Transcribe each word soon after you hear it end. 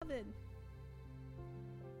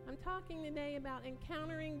talking today about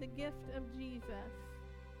encountering the gift of Jesus.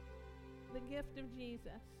 The gift of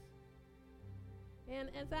Jesus. And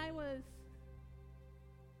as I was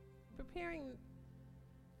preparing,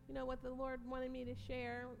 what the Lord wanted me to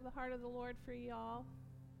share, the heart of the Lord for y'all,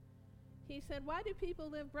 He said, why do people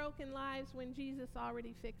live broken lives when Jesus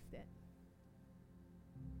already fixed it?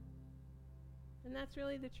 And that's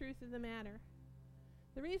really the truth of the matter.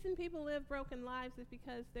 The reason people live broken lives is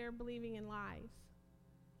because they're believing in lies.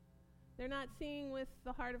 They're not seeing with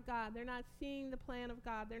the heart of God. They're not seeing the plan of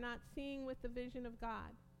God. They're not seeing with the vision of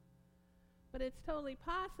God. But it's totally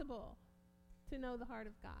possible to know the heart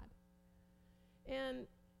of God. And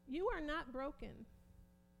you are not broken.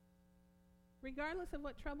 Regardless of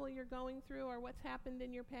what trouble you're going through or what's happened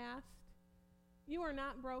in your past, you are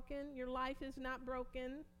not broken. Your life is not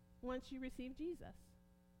broken once you receive Jesus.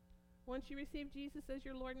 Once you receive Jesus as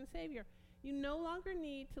your Lord and Savior, you no longer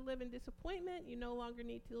need to live in disappointment. You no longer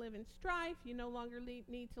need to live in strife. You no longer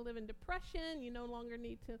need to live in depression. You no longer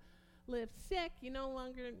need to live sick. You no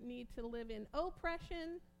longer need to live in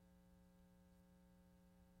oppression.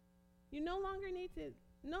 You no longer need to,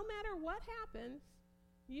 no matter what happens,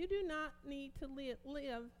 you do not need to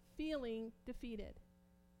live feeling defeated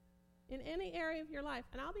in any area of your life.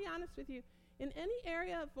 And I'll be honest with you, in any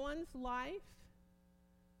area of one's life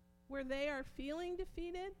where they are feeling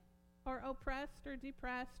defeated or oppressed or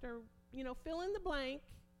depressed or, fill in the blank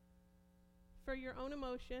for your own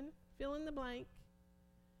emotion, fill in the blank,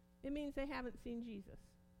 it means they haven't seen Jesus.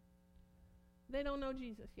 They don't know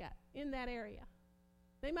Jesus yet in that area.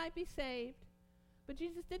 They might be saved, but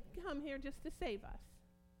Jesus didn't come here just to save us.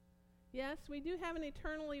 Yes, we do have an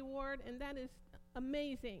eternal reward, and that is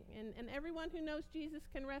amazing, and everyone who knows Jesus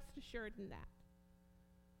can rest assured in that.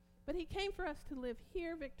 But He came for us to live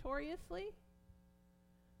here victoriously,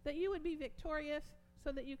 that you would be victorious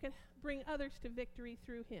so that you could bring others to victory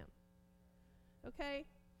through Him. Okay?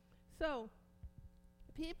 So,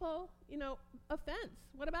 people, offense.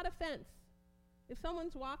 What about offense? If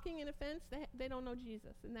someone's walking in offense, they don't know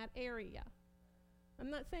Jesus in that area. I'm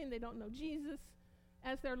not saying they don't know Jesus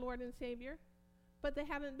as their Lord and Savior, but they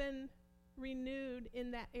haven't been renewed in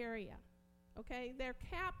that area. Okay? They're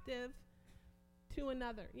captive to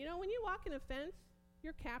another. When you walk in offense,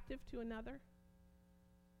 you're captive to another.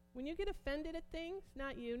 When you get offended at things,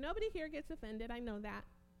 not you. Nobody here gets offended. I know that.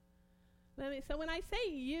 So when I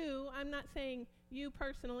say you, I'm not saying you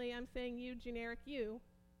personally. I'm saying you, generic you.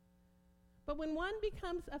 But when one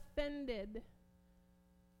becomes offended,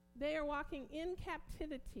 they are walking in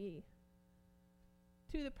captivity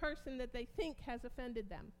to the person that they think has offended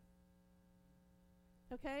them.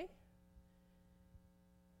 Okay?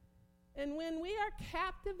 And when we are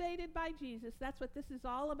captivated by Jesus, that's what this is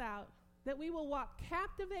all about, that we will walk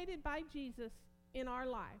captivated by Jesus in our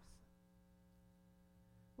lives.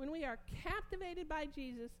 When we are captivated by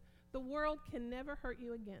Jesus, the world can never hurt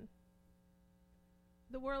you again.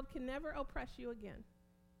 The world can never oppress you again.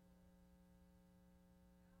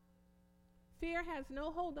 Fear has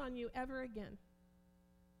no hold on you ever again.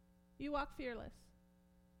 You walk fearless.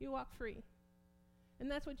 You walk free.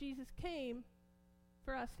 And that's what Jesus came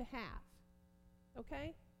for us to have.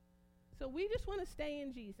 Okay? So we just want to stay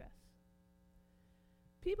in Jesus.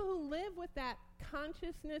 People who live with that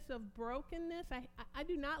consciousness of brokenness, I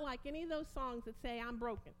do not like any of those songs that say, I'm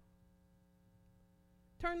broken.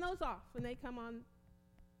 Turn those off when they come on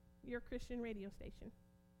your Christian radio station.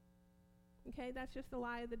 Okay? That's just the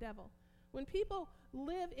lie of the devil. When people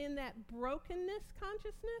live in that brokenness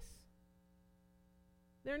consciousness,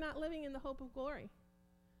 they're not living in the hope of glory.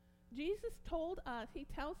 Jesus told us, He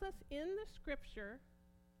tells us in the scripture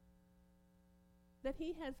that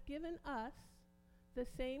He has given us the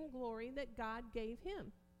same glory that God gave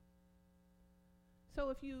Him.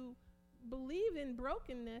 So if you believe in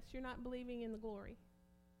brokenness, you're not believing in the glory.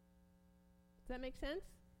 Does that make sense?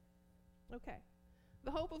 Okay.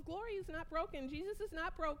 The hope of glory is not broken. Jesus is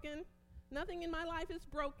not broken. Nothing in my life is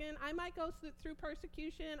broken. I might go through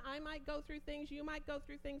persecution. I might go through things. You might go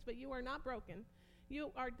through things, but you are not broken.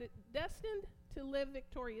 You are destined to live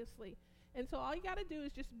victoriously. And so all you got to do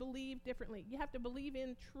is just believe differently. You have to believe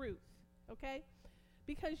in truth, okay?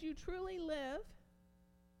 Because you truly live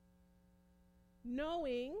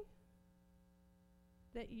knowing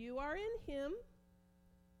that you are in Him,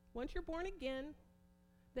 once you're born again,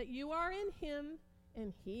 that you are in Him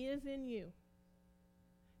and He is in you.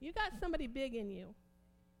 You got somebody big in you.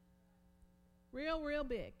 Real, real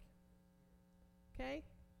big. Okay?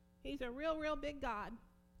 He's a real, real big God.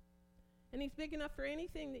 And He's big enough for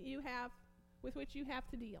anything that you have, with which you have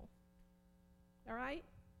to deal. All right?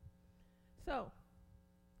 So,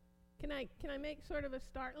 can I make sort of a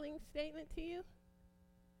startling statement to you?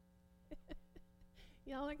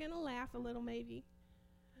 Y'all are going to laugh a little maybe.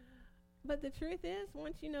 But the truth is,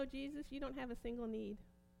 once you know Jesus, you don't have a single need.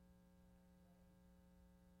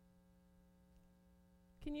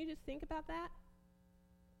 Can you just think about that?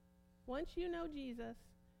 Once you know Jesus,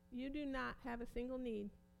 you do not have a single need.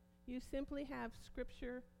 You simply have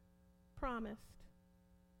Scripture promised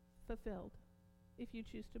fulfilled, if you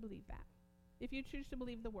choose to believe that. If you choose to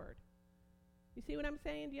believe the Word. You see what I'm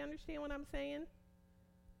saying? Do you understand what I'm saying?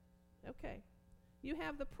 Okay. You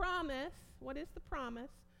have the promise. What is the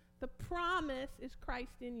promise? The promise is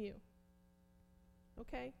Christ in you.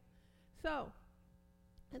 Okay? So,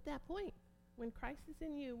 at that point, when Christ is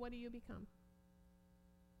in you, what do you become?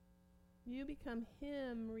 You become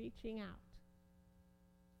Him reaching out.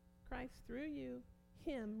 Christ through you,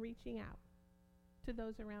 Him reaching out to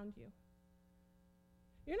those around you.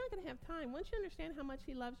 You're not going to have time. Once you understand how much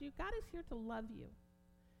He loves you, God is here to love you.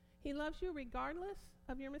 He loves you regardless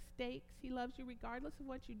of your mistakes. He loves you regardless of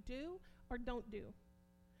what you do or don't do.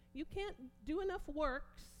 You can't do enough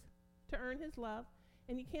works to earn His love,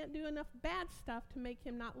 and you can't do enough bad stuff to make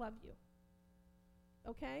Him not love you.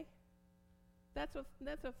 Okay? That's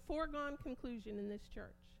a foregone conclusion in this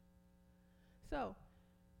church. So,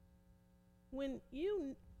 when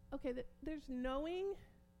you, there's knowing,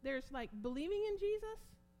 there's like believing in Jesus,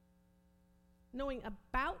 knowing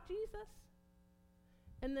about Jesus,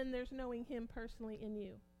 and then there's knowing Him personally in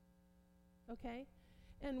you. Okay?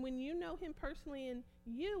 And when you know Him personally in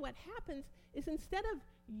you, what happens is instead of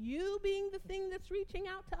you being the thing that's reaching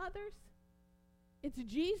out to others, it's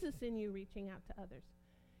Jesus in you reaching out to others.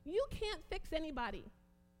 You can't fix anybody.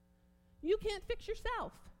 You can't fix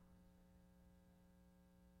yourself.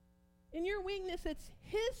 In your weakness, it's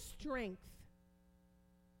His strength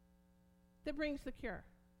that brings the cure.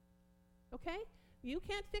 Okay? You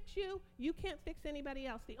can't fix you. You can't fix anybody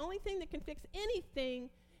else. The only thing that can fix anything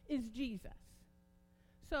is Jesus.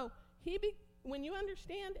 So, when you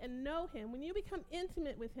understand and know Him, when you become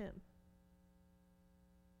intimate with Him,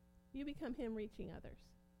 you become Him reaching others.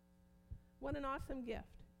 What an awesome gift.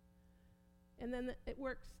 And then it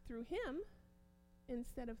works through Him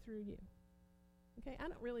instead of through you. Okay? I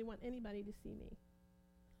don't really want anybody to see me.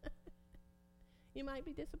 You might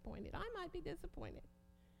be disappointed. I might be disappointed.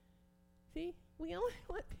 See? We only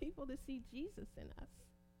want people to see Jesus in us.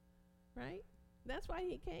 Right? That's why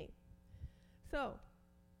He came. So,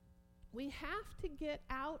 we have to get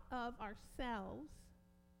out of ourselves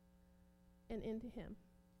and into Him.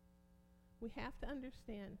 We have to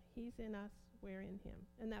understand He's in us, we're in Him.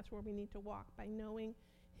 And that's where we need to walk, by knowing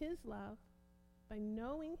His love. By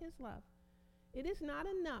knowing His love. It is not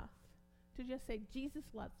enough to just say, Jesus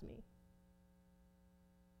loves me.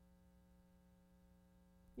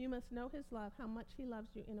 You must know His love, how much He loves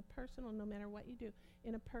you in a personal, no matter what you do,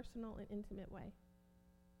 in a personal and intimate way.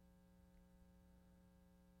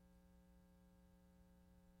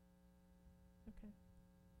 Okay.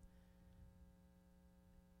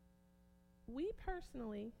 We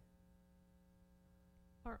personally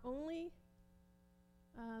are only,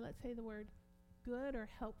 let's say the word, good or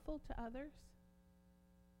helpful to others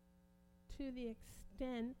to the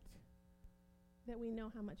extent that we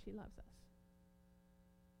know how much He loves us.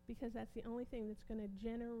 Because that's the only thing that's going to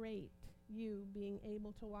generate you being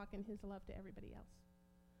able to walk in His love to everybody else.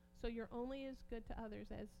 So you're only as good to others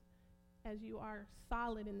as you are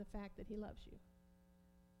solid in the fact that He loves you.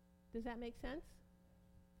 Does that make sense?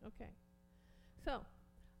 Okay. So,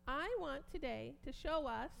 I want today to show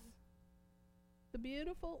us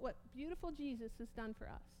what beautiful Jesus has done for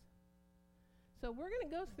us. So we're going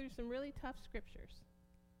to go through some really tough scriptures.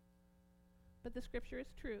 But the scripture is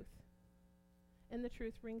truth. And the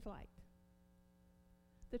truth brings light.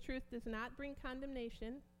 The truth does not bring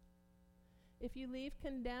condemnation. If you leave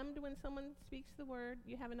condemned when someone speaks the word,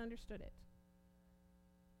 you haven't understood it.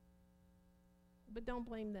 But don't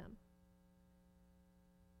blame them.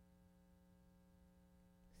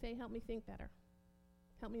 Say, help me think better.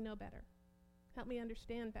 Help me know better. Help me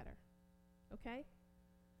understand better. Okay?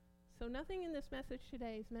 So nothing in this message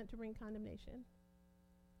today is meant to bring condemnation.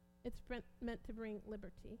 It's meant to bring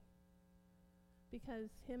liberty. Because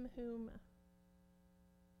him whom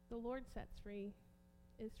the Lord sets free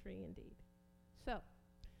is free indeed. So,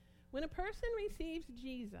 when a person receives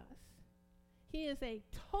Jesus, he is a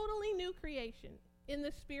totally new creation in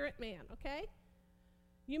the spirit man, okay?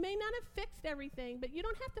 You may not have fixed everything, but you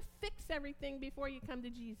don't have to fix everything before you come to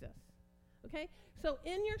Jesus, okay? So,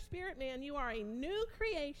 in your spirit man, you are a new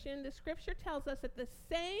creation. The scripture tells us that the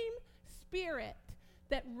same spirit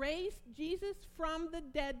that raised Jesus from the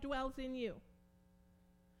dead dwells in you.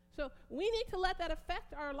 So we need to let that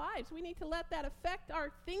affect our lives. We need to let that affect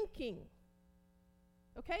our thinking.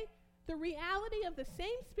 Okay? The reality of the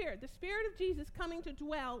same Spirit, the Spirit of Jesus coming to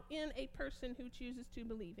dwell in a person who chooses to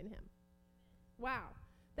believe in him. Wow,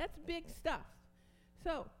 that's big stuff.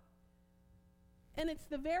 So, and it's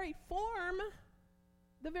the very form,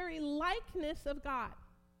 the very likeness of God,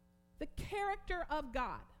 the character of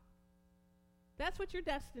God. That's what you're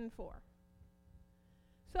destined for.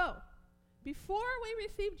 So, before we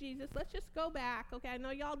receive Jesus, let's just go back. Okay, I know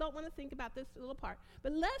y'all don't want to think about this little part,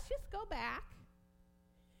 but let's just go back.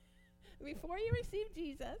 Before you receive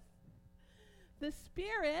Jesus, the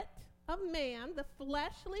spirit of man, the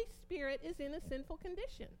fleshly spirit, is in a sinful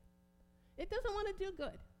condition. It doesn't want to do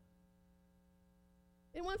good.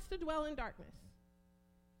 It wants to dwell in darkness.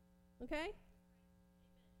 Okay?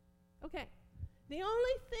 Okay. The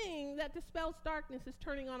only thing that dispels darkness is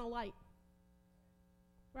turning on a light.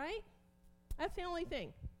 Right? That's the only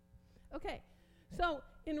thing. Okay. So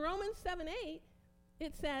in Romans 7:8,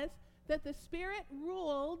 it says that the Spirit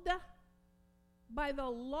ruled by the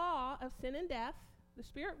law of sin and death. The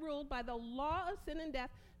Spirit ruled by the law of sin and death,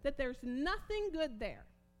 that there's nothing good there.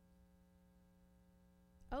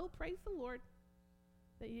 Oh, praise the Lord,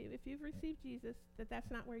 that if you've received Jesus,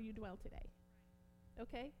 that's not where you dwell today.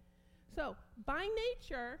 Okay? So, by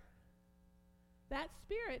nature, that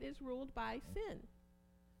spirit is ruled by sin.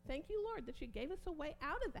 Thank you, Lord, that you gave us a way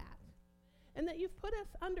out of that, and that you've put us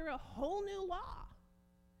under a whole new law,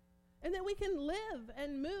 and that we can live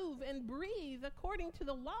and move and breathe according to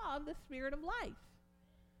the law of the Spirit of life.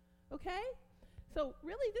 Okay? So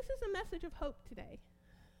really, this is a message of hope today,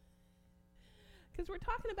 because we're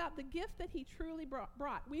talking about the gift that he truly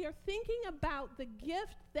brought. We are thinking about the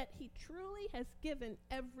gift that he truly has given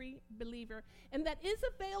every believer, and that is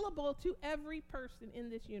available to every person in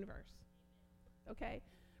this universe. Okay?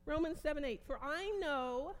 Romans 7:8, for I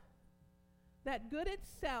know that good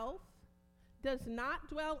itself does not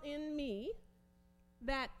dwell in me,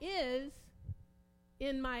 that is,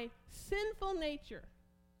 in my sinful nature.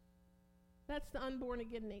 That's the unborn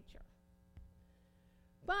again nature.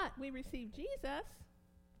 But we receive Jesus,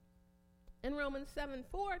 and Romans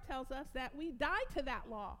 7:4 tells us that we die to that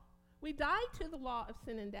law. We die to the law of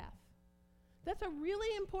sin and death. That's a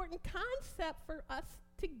really important concept for us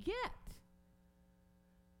to get.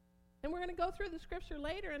 And we're going to go through the scripture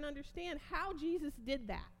later and understand how Jesus did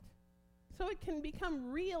that, so it can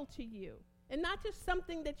become real to you, and not just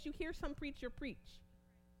something that you hear some preacher preach.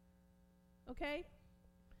 Okay?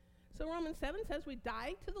 So Romans 7 says we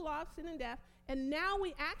died to the law of sin and death, and now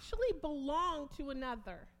we actually belong to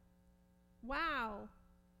another. Wow.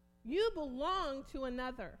 You belong to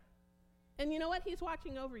another. And you know what? He's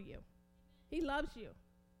watching over you. He loves you.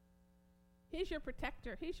 He's your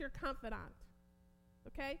protector. He's your confidant.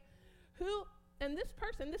 Okay? And this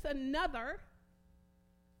person, this another,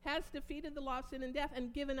 has defeated the law of sin and death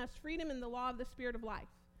and given us freedom in the law of the Spirit of life.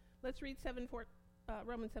 Let's read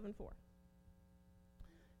Romans 7:4.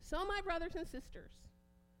 So, my brothers and sisters,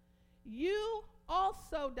 you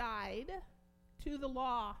also died to the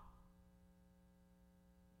law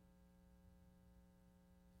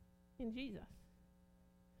in Jesus.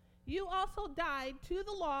 You also died to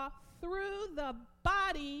the law through the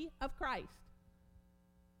body of Christ.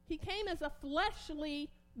 He came as a fleshly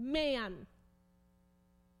man,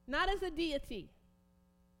 not as a deity.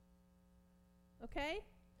 Okay?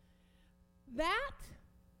 That,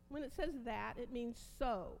 when it says that, it means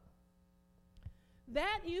so.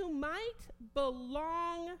 That you might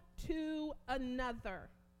belong to another.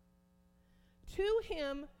 To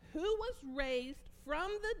him who was raised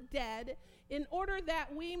from the dead, in order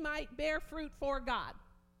that we might bear fruit for God.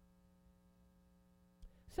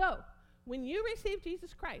 So, when you receive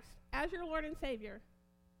Jesus Christ as your Lord and Savior,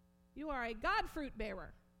 you are a God fruit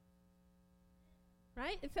bearer.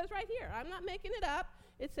 Right? It says right here. I'm not making it up.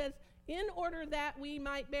 It says, in order that we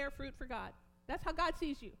might bear fruit for God. That's how God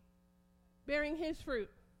sees you. Bearing his fruit.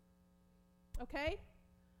 Okay?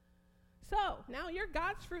 So, now you're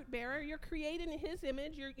God's fruit bearer. You're created in his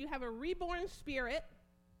image. You have a reborn spirit.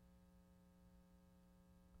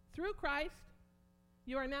 Through Christ,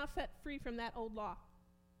 you are now set free from that old law.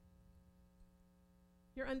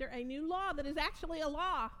 You're under a new law that is actually a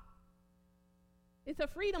law. It's a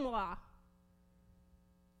freedom law.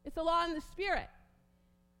 It's a law in the Spirit.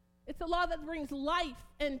 It's a law that brings life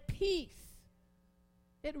and peace.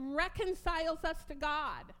 It reconciles us to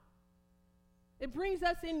God. It brings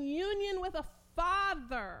us in union with a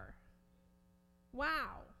Father.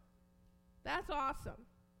 Wow. That's awesome.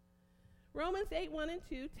 Romans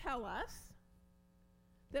 8:1-2 tell us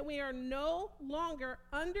that we are no longer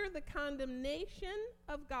under the condemnation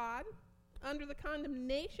of God, under the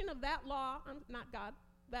condemnation of that law, not God,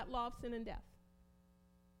 that law of sin and death.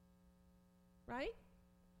 Right?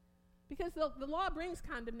 Because the law brings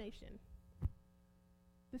condemnation.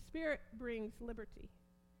 The Spirit brings liberty.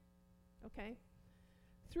 Okay?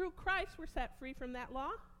 Through Christ, we're set free from that law.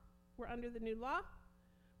 We're under the new law.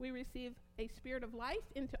 We receive a spirit of life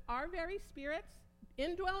into our very spirits,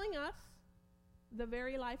 indwelling us, the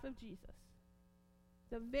very life of Jesus.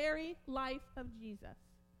 The very life of Jesus.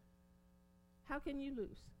 How can you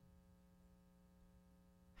lose?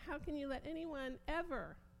 How can you let anyone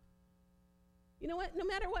ever? You know what? No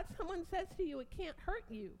matter what someone says to you, it can't hurt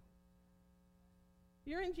you.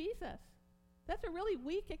 You're in Jesus. That's a really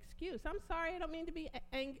weak excuse. I'm sorry, I don't mean to be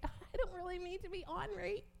I don't really mean to be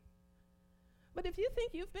ornery. But if you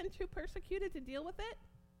think you've been too persecuted to deal with it,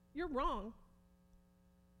 you're wrong.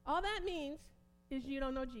 All that means is you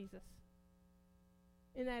don't know Jesus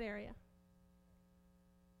in that area.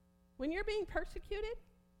 When you're being persecuted,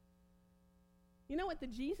 you know what the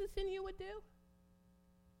Jesus in you would do?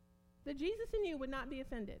 The Jesus in you would not be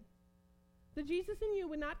offended. The Jesus in you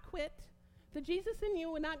would not quit. The Jesus in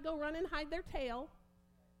you would not go run and hide their tail.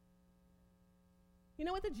 You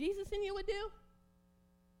know what the Jesus in you would do?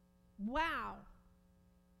 Wow.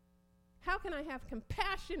 How can I have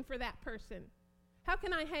compassion for that person? How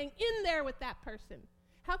can I hang in there with that person?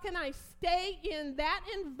 How can I stay in that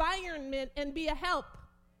environment and be a help?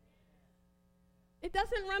 It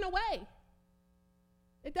doesn't run away.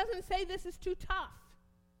 It doesn't say this is too tough.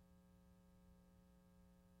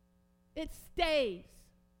 It stays.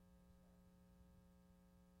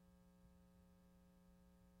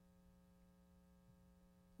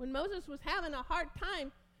 When Moses was having a hard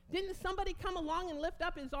time, didn't somebody come along and lift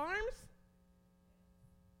up his arms?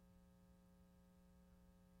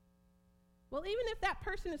 Well, even if that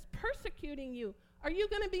person is persecuting you, are you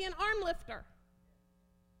going to be an arm lifter?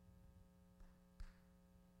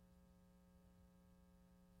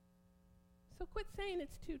 So quit saying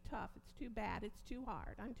it's too tough, it's too bad, it's too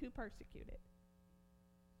hard, I'm too persecuted.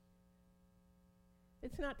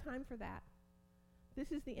 It's not time for that.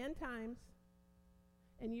 This is the end times,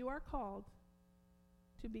 and you are called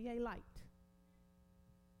to be a light.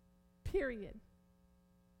 Period.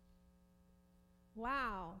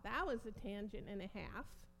 Wow, that was a tangent and a half.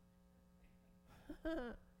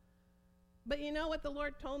 But you know what the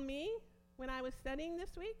Lord told me when I was studying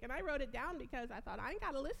this week? And I wrote it down because I thought, I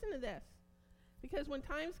got to listen to this. Because when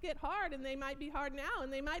times get hard, and they might be hard now,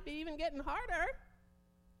 and they might be even getting harder,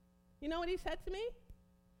 you know what he said to me?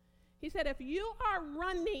 He said, if you are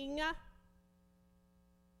running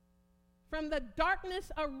from the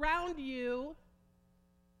darkness around you,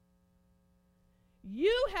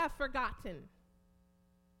 you have forgotten.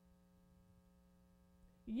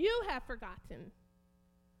 You have forgotten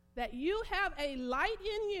that you have a light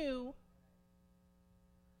in you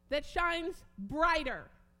that shines brighter.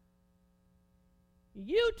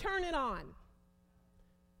 You turn it on.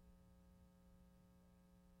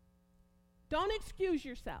 Don't excuse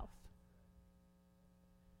yourself.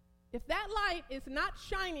 If that light is not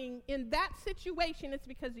shining in that situation, it's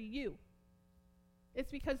because of you.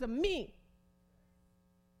 It's because of me.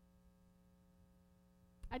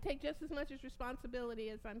 I take just as much as responsibility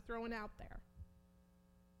as I'm throwing out there.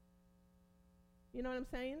 You know what I'm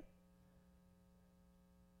saying?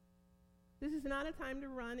 This is not a time to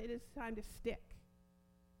run. It is time to stick.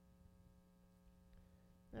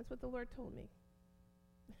 That's what the Lord told me.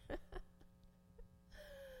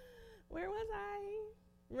 Where was I?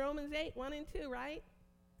 Romans 8, 1 and 2, right?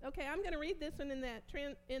 Okay, I'm going to read this one in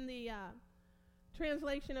the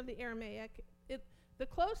translation of the Aramaic. The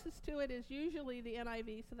closest to it is usually the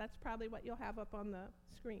NIV, so that's probably what you'll have up on the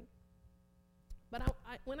screen. But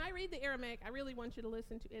when I read the Aramaic, I really want you to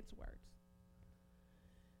listen to its words.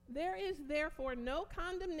 There is therefore no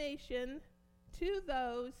condemnation to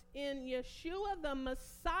those in Yeshua the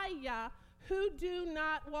Messiah who do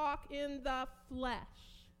not walk in the flesh.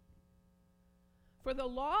 For the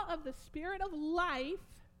law of the Spirit of life,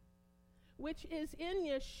 which is in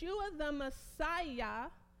Yeshua the Messiah,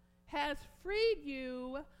 has freed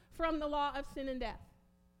you from the law of sin and death.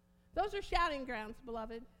 Those are shouting grounds,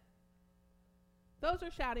 beloved. Those are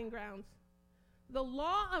shouting grounds. The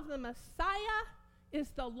law of the Messiah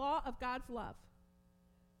is the law of God's love.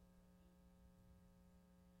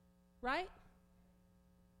 Right?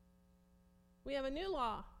 We have a new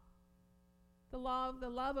law. The law of the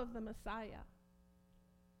love of the Messiah.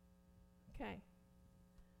 Okay.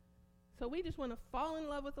 So we just want to fall in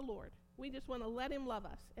love with the Lord. We just want to let him love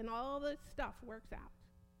us, and all this stuff works out.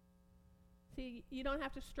 See, you don't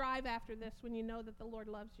have to strive after this when you know that the Lord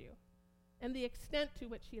loves you and the extent to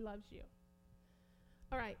which he loves you.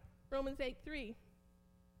 All right, Romans 8:3.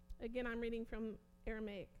 Again, I'm reading from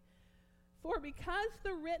Aramaic. For because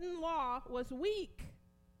the written law was weak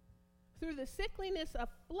through the sickliness of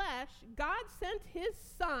flesh, God sent his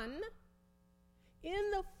Son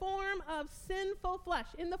in the form of sinful flesh.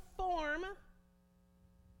 In the form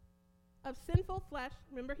of sinful flesh.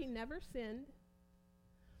 Remember, he never sinned.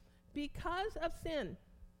 Because of sin.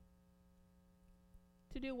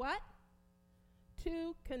 To do what?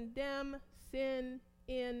 To condemn sin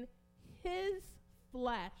in his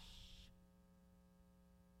flesh.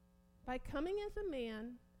 By coming as a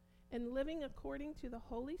man and living according to the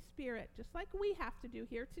Holy Spirit, just like we have to do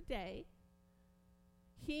here today,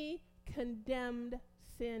 he condemned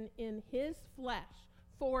sin in his flesh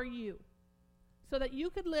for you so that you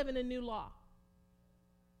could live in a new law.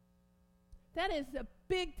 That is the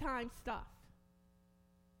big time stuff.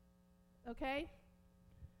 Okay?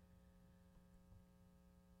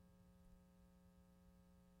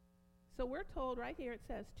 So we're told right here, it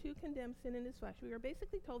says, to condemn sin in his flesh. We are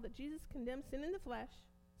basically told that Jesus condemned sin in the flesh,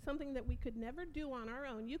 something that we could never do on our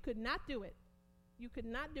own. You could not do it. You could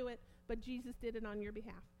not do it, but Jesus did it on your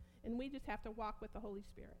behalf. And we just have to walk with the Holy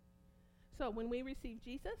Spirit. So when we receive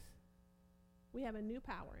Jesus, we have a new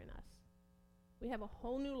power in us. We have a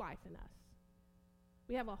whole new life in us.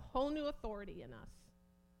 We have a whole new authority in us.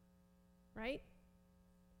 Right?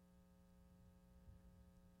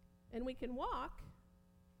 And we can walk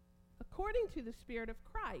according to the Spirit of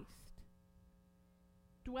Christ,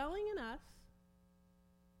 dwelling in us,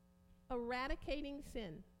 eradicating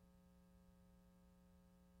sin.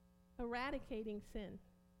 Eradicating sin.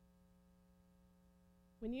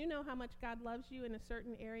 When you know how much God loves you in a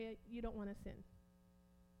certain area, you don't want to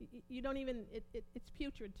sin. You don't even, it's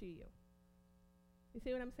putrid to you. You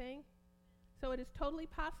see what I'm saying? So it is totally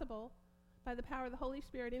possible by the power of the Holy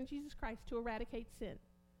Spirit in Jesus Christ to eradicate sin.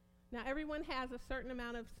 Now, everyone has a certain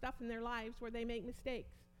amount of stuff in their lives where they make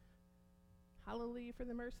mistakes. Hallelujah for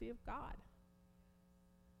the mercy of God.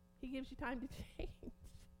 He gives you time to change.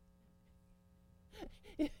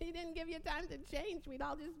 If he didn't give you time to change, we'd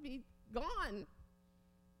all just be gone.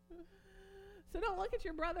 So don't look at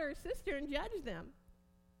your brother or sister and judge them.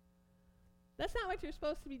 That's not what you're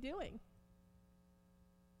supposed to be doing.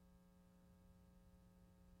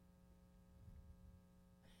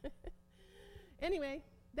 Anyway,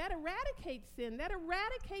 that eradicates sin. That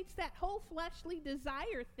eradicates that whole fleshly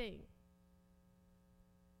desire thing.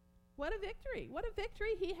 What a victory. What a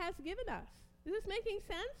victory he has given us. Is this making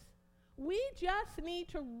sense? We just need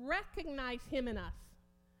to recognize him in us.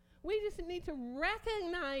 We just need to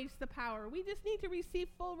recognize the power. We just need to receive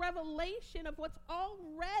full revelation of what's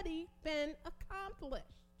already been accomplished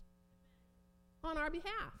on our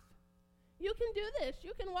behalf. You can do this.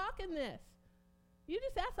 You can walk in this. You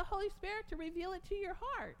just ask the Holy Spirit to reveal it to your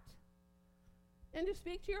heart and to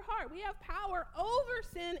speak to your heart. We have power over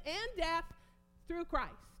sin and death through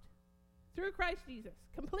Christ. Through Christ Jesus.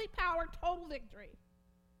 Complete power, total victory.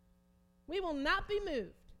 We will not be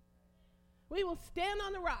moved. We will stand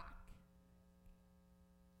on the rock.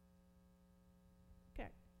 Okay.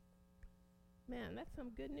 Man, that's some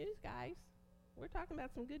good news, guys. We're talking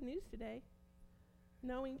about some good news today.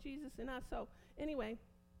 Knowing Jesus in us. So, anyway,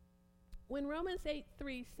 when Romans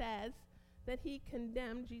 8:3 says that he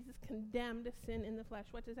condemned, Jesus condemned sin in the flesh,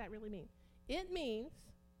 what does that really mean? It means,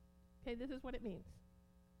 okay, this is what it means.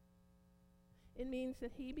 It means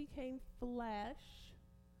that he became flesh.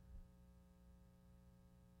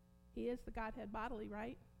 He is the Godhead bodily,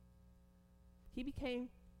 right? He became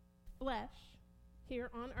flesh here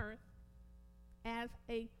on earth as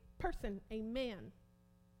a person, a man.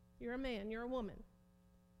 You're a man, you're a woman.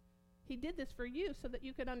 He did this for you so that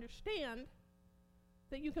you could understand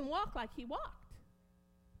that you can walk like he walked.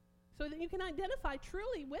 So that you can identify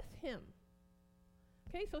truly with him.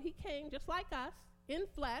 Okay, so he came just like us in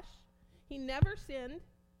flesh. He never sinned.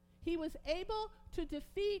 He was able to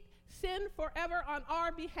defeat sin forever on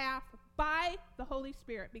our behalf by the Holy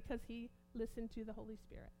Spirit because he listened to the Holy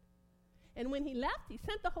Spirit. And when he left, he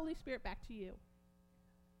sent the Holy Spirit back to you.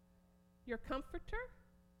 Your comforter,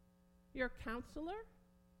 your counselor,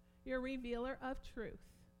 your revealer of truth.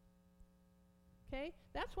 Okay?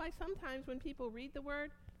 That's why sometimes when people read the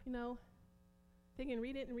word, they can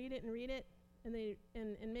read it and read it and read it,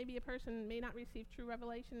 and maybe a person may not receive true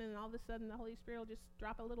revelation, and all of a sudden the Holy Spirit will just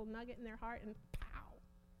drop a little nugget in their heart and pow.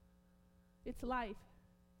 It's life.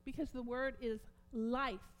 Because the word is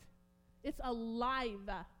life. It's alive.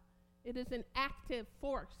 It is an active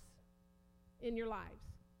force in your lives.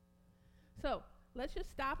 So, let's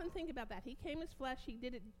just stop and think about that. He came as flesh. He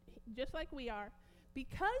did it just like we are.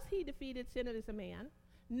 Because he defeated sin as a man,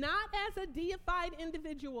 not as a deified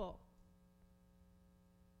individual.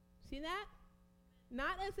 See that?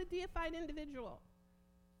 Not as a deified individual.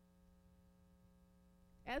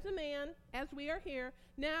 as a man, as we are here,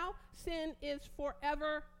 now sin is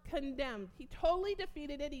forever condemned. He totally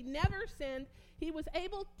defeated it. He never sinned. He was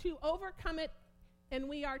able to overcome it, and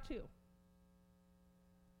we are too.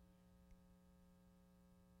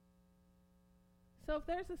 So if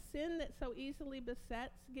there's a sin that so easily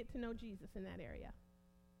besets, get to know Jesus in that area.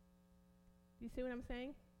 Do you see what I'm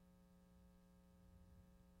saying?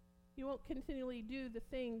 You won't continually do the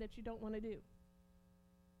thing that you don't want to do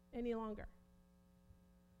any longer.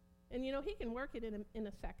 And you know, he can work it in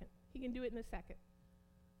a second. He can do it in a second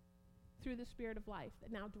through the Spirit of life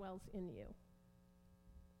that now dwells in you.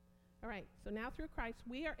 All right, so now through Christ,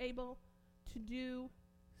 we are able to do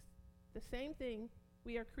the same thing.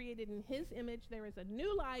 We are created in his image. There is a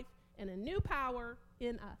new life and a new power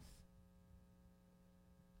in us.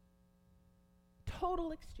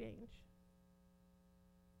 Total exchange.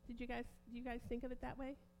 Do you guys think of it that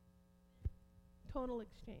way? Total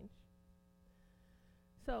exchange.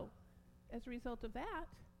 So, as a result of that,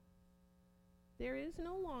 there is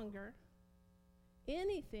no longer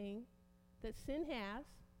anything that sin has,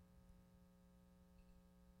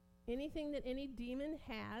 anything that any demon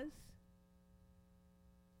has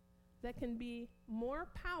that can be more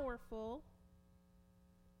powerful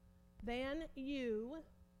than you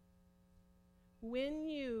when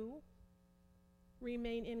you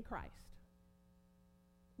remain in Christ.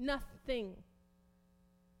 Nothing.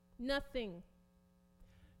 Nothing.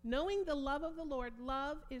 Knowing the love of the Lord,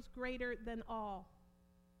 love is greater than all.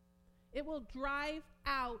 It will drive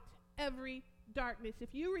out every darkness. If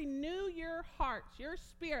you renew your hearts, your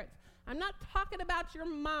spirits, I'm not talking about your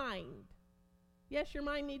mind. Yes, your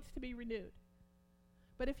mind needs to be renewed.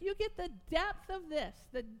 But if you get the depth of this,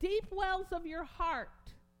 the deep wells of your heart,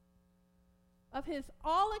 of his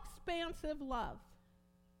all-expansive love,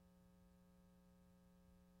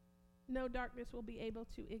 no darkness will be able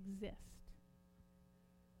to exist.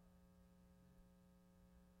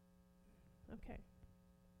 Okay.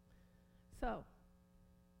 So,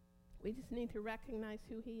 we just need to recognize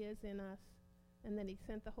who he is in us, and that he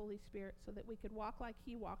sent the Holy Spirit so that we could walk like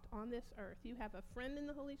he walked on this earth. You have a friend in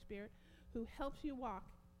the Holy Spirit who helps you walk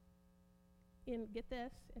in, get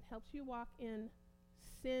this, it helps you walk in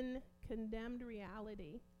sin-condemned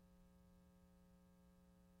reality,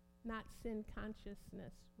 not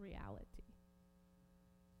sin-consciousness reality.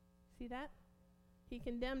 See that? He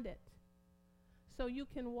condemned it. So you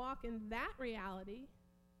can walk in that reality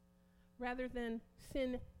rather than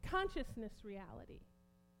sin-consciousness reality.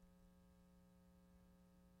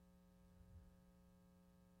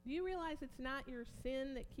 Do you realize it's not your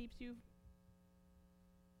sin that keeps you?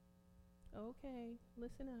 Okay,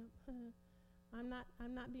 listen up. I'm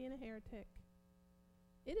not being a heretic.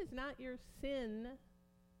 It is not your sin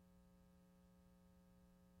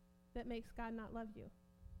that makes God not love you.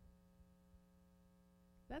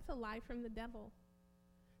 That's a lie from the devil.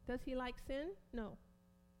 Does he like sin? No.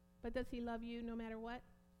 But does he love you no matter what?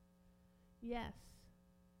 Yes.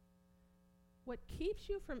 What keeps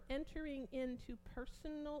you from entering into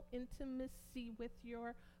personal intimacy with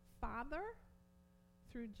your Father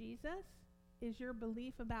through Jesus is your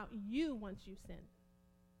belief about you once you sin.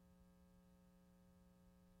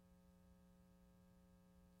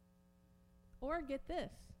 Or get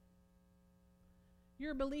this,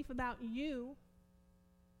 your belief about you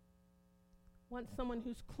once someone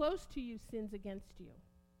who's close to you sins against you.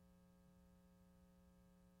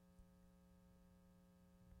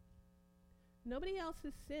 Nobody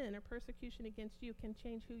else's sin or persecution against you can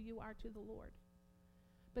change who you are to the Lord.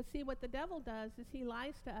 But see, what the devil does is he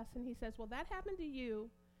lies to us and he says, well, that happened to you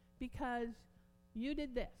because you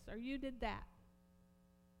did this or you did that.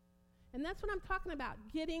 And that's what I'm talking about,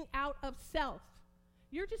 getting out of self.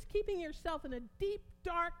 You're just keeping yourself in a deep,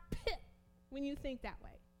 dark pit when you think that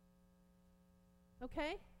way.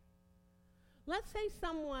 Okay? Let's say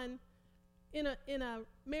someone in a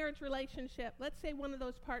marriage relationship, let's say one of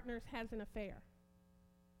those partners has an affair.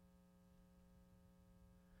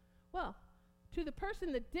 Well, to the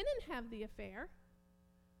person that didn't have the affair,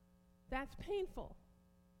 that's painful.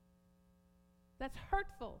 That's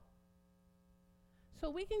hurtful. So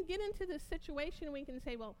we can get into this situation and we can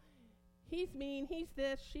say, well, he's mean, he's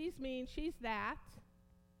this, she's mean, she's that.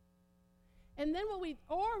 And then what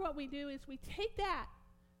we do is we take that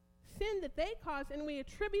sin that they caused and we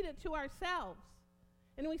attribute it to ourselves.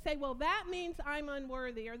 And we say, well, that means I'm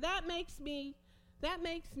unworthy, or that makes me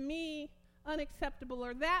unacceptable,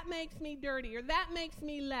 or that makes me dirty, or that makes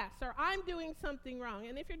me less, or I'm doing something wrong.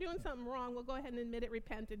 And if you're doing something wrong, we'll go ahead and admit it,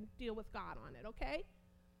 repent, and deal with God on it, okay?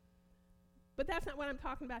 But that's not what I'm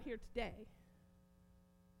talking about here today.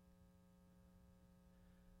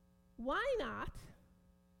 Why not?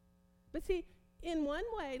 But see, in one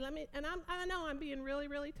way, I know I'm being really,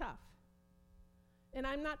 really tough. And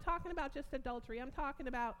I'm not talking about just adultery. I'm talking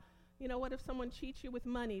about, what if someone cheats you with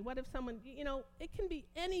money? What if someone, it can be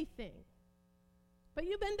anything. But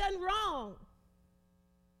you've been done wrong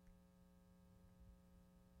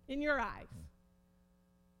in your eyes.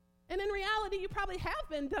 And in reality, you probably have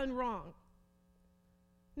been done wrong.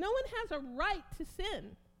 No one has a right to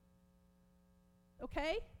sin.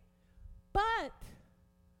 Okay? But,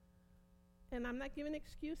 and I'm not giving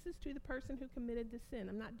excuses to the person who committed the sin.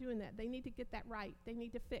 I'm not doing that. They need to get that right. They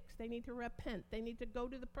need to fix. They need to repent. They need to go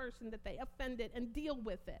to the person that they offended and deal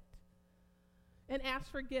with it and ask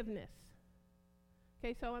forgiveness.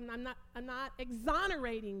 Okay, so I'm not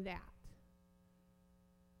exonerating that.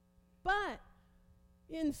 But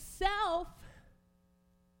in self,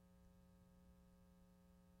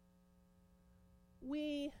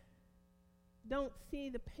 we don't see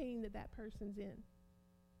the pain that person's in.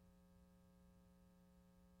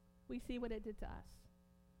 We see what it did to us.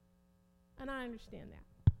 And I understand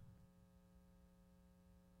that.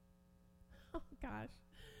 Oh, gosh.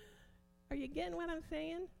 Are you getting what I'm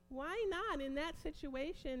saying? Why not, in that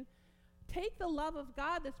situation, take the love of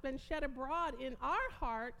God that's been shed abroad in our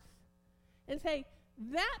hearts and say,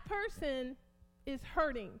 that person is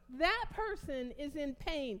hurting. That person is in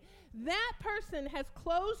pain. That person has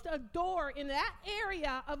closed a door in that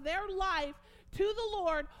area of their life to the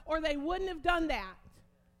Lord, or they wouldn't have done that.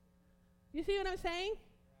 You see what I'm saying?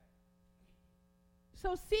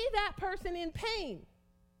 So see that person in pain.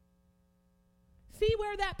 See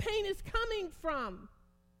where that pain is coming from.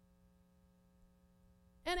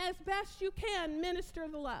 And as best you can, minister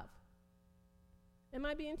the love. Am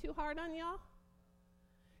I being too hard on y'all?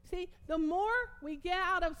 See, the more we get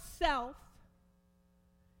out of self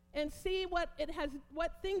and see what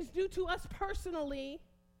things do to us personally,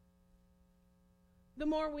 the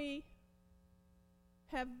more we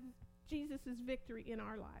have Jesus' victory in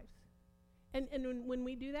our lives. And when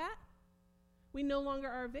we do that, we no longer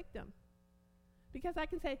are a victim. Because I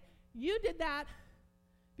can say, you did that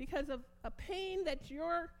because of a pain that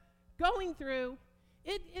you're going through.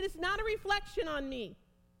 It is not a reflection on me.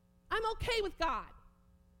 I'm okay with God.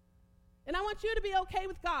 And I want you to be okay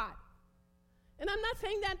with God. And I'm not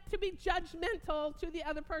saying that to be judgmental to the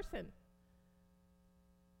other person.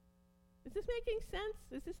 Is this making sense?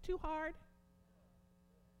 Is this too hard?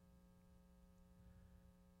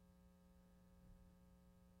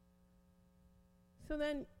 So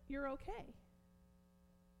then you're okay.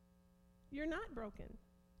 You're not broken.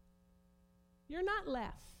 You're not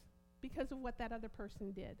less because of what that other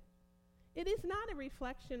person did. It is not a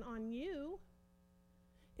reflection on you.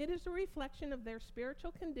 It is a reflection of their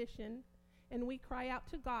spiritual condition, and we cry out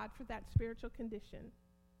to God for that spiritual condition,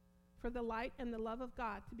 for the light and the love of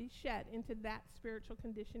God to be shed into that spiritual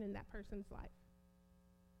condition in that person's life.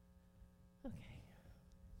 Okay.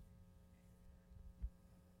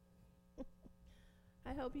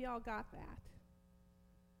 I hope you all got that.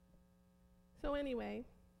 So anyway,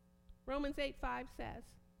 Romans 8:5 says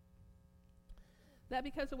that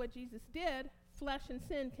because of what Jesus did, flesh and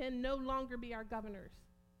sin can no longer be our governors.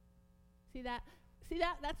 See that?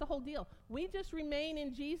 That's the whole deal. We just remain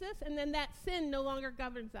in Jesus, and then that sin no longer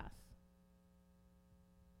governs us.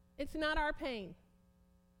 It's not our pain.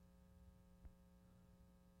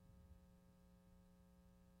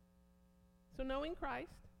 So knowing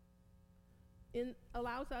Christ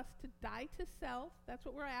allows us to die to self. That's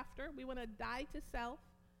what we're after. We want to die to self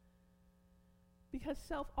because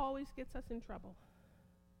self always gets us in trouble.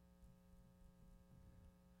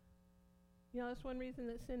 That's one reason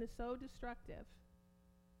that sin is so destructive,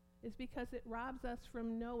 is because it robs us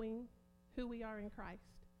from knowing who we are in Christ.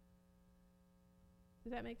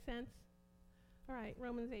 Does that make sense? All right,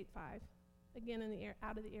 Romans 8:5, again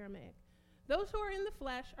out of the Aramaic. Those who are in the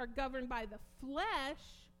flesh are governed by the flesh.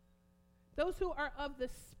 Those who are of the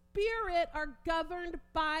Spirit are governed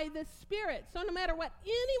by the Spirit. So no matter what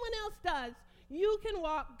anyone else does, you can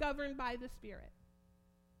walk governed by the Spirit.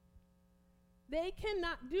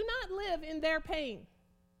 Do not live in their pain.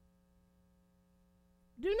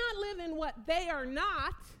 Do not live in what they are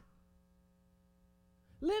not.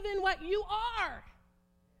 Live in what you are.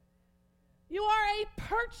 You are a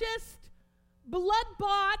purchased,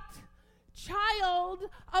 blood-bought child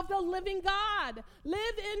of the living God.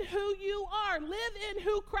 Live in who you are. Live in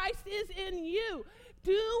who Christ is in you.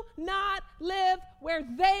 Do not live where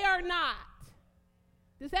they are not.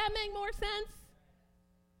 Does that make more sense?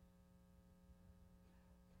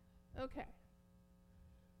 Okay.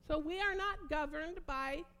 So we are not governed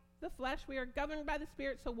by the flesh. We are governed by the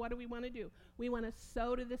Spirit. So what do we want to do? We want to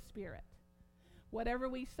sow to the Spirit. Whatever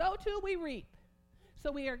we sow to, we reap.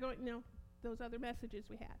 So we are going, those other messages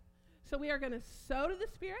we had. So we are going to sow to the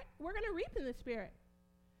Spirit. We're going to reap in the Spirit.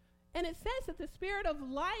 And it says that the Spirit of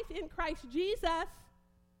life in Christ Jesus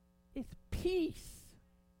is peace.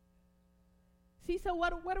 See, so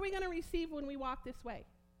what are we going to receive when we walk this way?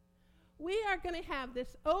 We are going to have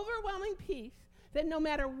this overwhelming peace that no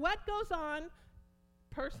matter what goes on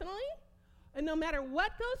personally, and no matter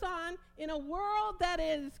what goes on in a world that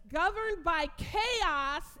is governed by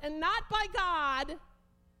chaos and not by God,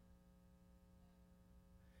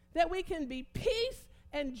 that we can be peace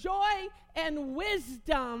and joy and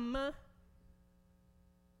wisdom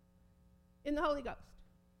in the Holy Ghost.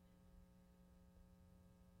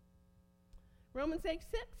 Romans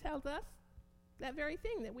 8:6 tells us that very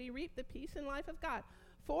thing, that we reap the peace and life of God.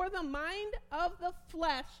 For the mind of the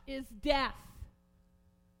flesh is death.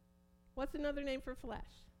 What's another name for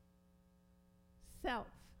flesh? Self.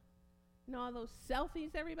 You know all those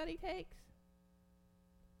selfies everybody takes?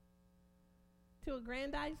 To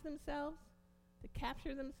aggrandize themselves? To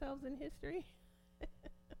capture themselves in history?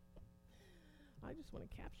 I just want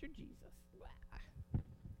to capture Jesus.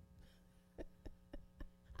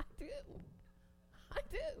 I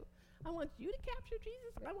do. I want you to capture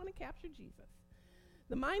Jesus, and I want to capture Jesus.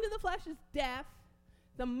 The mind of the flesh is death.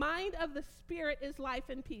 The mind of the Spirit is life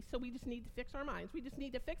and peace. So we just need to fix our minds. We just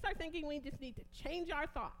need to fix our thinking. We just need to change our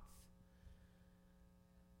thoughts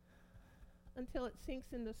until it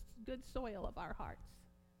sinks in the good soil of our hearts.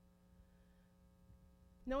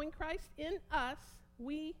 Knowing Christ in us,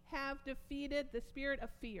 we have defeated the spirit of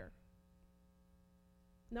fear.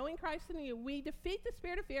 Knowing Christ in you, we defeat the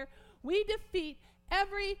spirit of fear. We defeat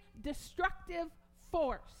every destructive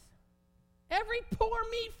force, every poor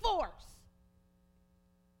me force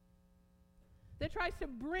that tries to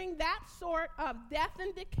bring that sort of death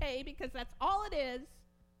and decay, because that's all it is.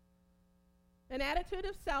 An attitude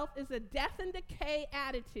of self is a death and decay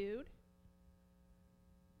attitude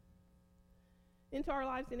into our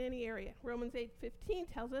lives in any area. Romans 8:15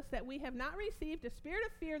 tells us that we have not received a spirit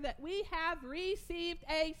of fear, that we have received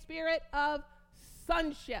a spirit of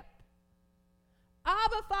sonship.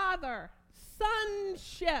 Abba, Father,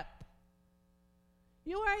 sonship.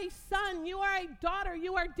 You are a son, you are a daughter,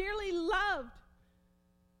 you are dearly loved.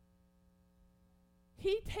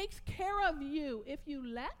 He takes care of you if you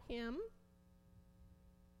let him.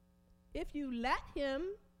 If you let him.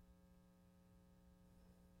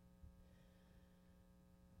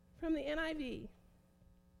 From the NIV,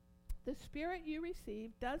 the spirit you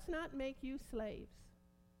receive does not make you slaves,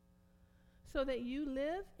 so that you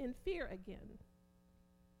live in fear again.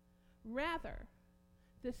 Rather,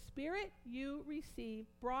 the spirit you received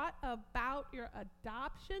brought about your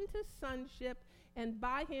adoption to sonship, and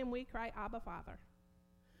by him we cry, Abba, Father.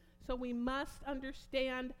 So we must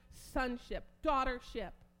understand sonship,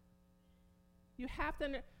 daughtership. You have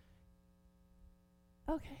to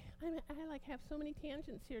Okay, I have so many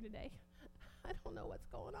tangents here today. I don't know what's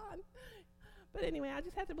going on. But anyway, I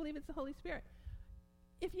just have to believe it's the Holy Spirit.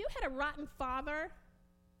 If you had a rotten father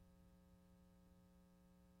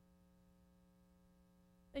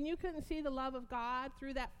and you couldn't see the love of God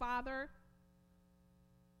through that father,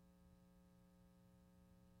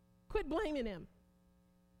 quit blaming him.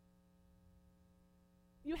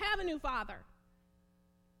 You have a new father.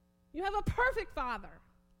 You have a perfect father.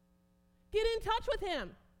 Get in touch with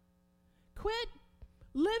him. Quit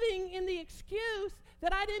living in the excuse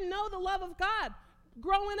that I didn't know the love of God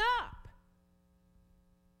growing up.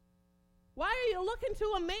 Why are you looking to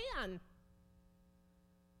a man?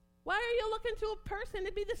 Why are you looking to a person?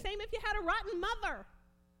 It'd be the same if you had a rotten mother.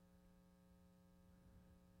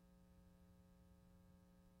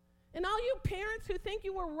 And all you parents who think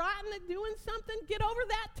you were rotten at doing something, get over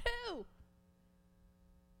that too.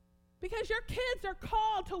 Because your kids are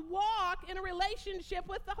called to walk in a relationship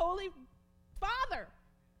with the Holy Father.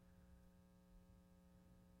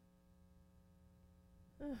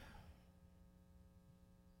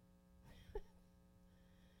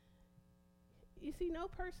 You see, no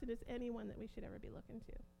person is anyone that we should ever be looking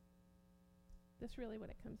to. That's really what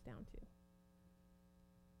it comes down to.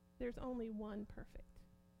 There's only one perfect.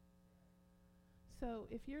 So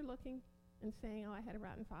if you're looking and saying, oh, I had a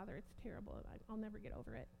rotten father, it's terrible, I'll never get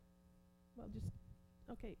over it. Well,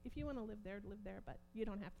 okay, if you want to live there, but you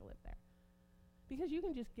don't have to live there. Because you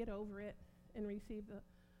can just get over it and receive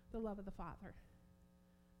the love of the Father.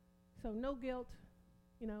 So no guilt,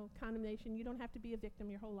 condemnation. You don't have to be a victim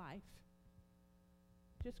your whole life.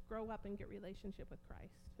 Just grow up and get relationship with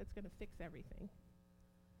Christ. That's going to fix everything.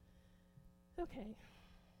 Okay,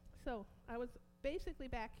 so I was basically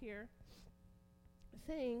back here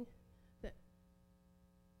saying that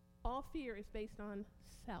all fear is based on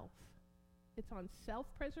self. It's on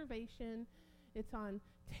self-preservation. It's on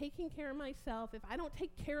taking care of myself. If I don't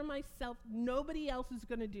take care of myself, nobody else is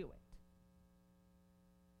going to do it.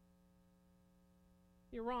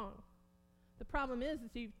 You're wrong. The problem is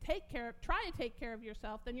if you try to take care of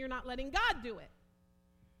yourself, then you're not letting God do it.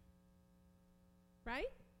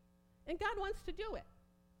 Right? And God wants to do it.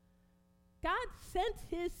 God sent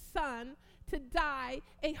his son to die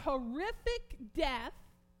a horrific death,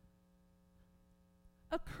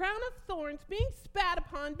 a crown of thorns, being spat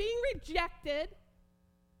upon, being rejected,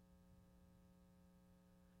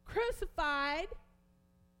 crucified,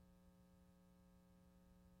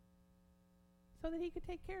 so that he could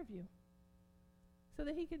take care of you, so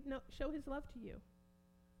that he could show his love to you,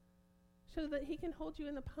 so that he can hold you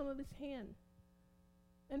in the palm of his hand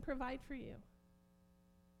and provide for you.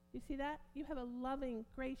 You see that? You have a loving,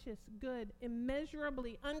 gracious, good,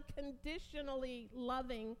 immeasurably, unconditionally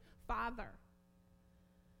loving Father.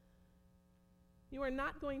 You are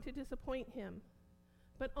not going to disappoint him,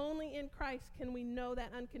 but only in Christ can we know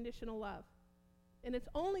that unconditional love. And it's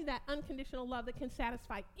only that unconditional love that can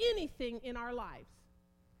satisfy anything in our lives.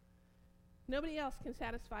 Nobody else can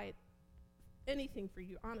satisfy anything for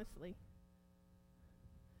you, honestly.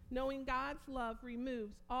 Knowing God's love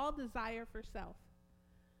removes all desire for self,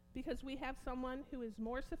 because we have someone who is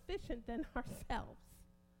more sufficient than ourselves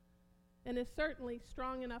and is certainly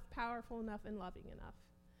strong enough, powerful enough, and loving enough.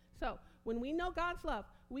 So when we know God's love,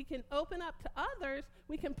 we can open up to others.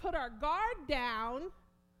 We can put our guard down,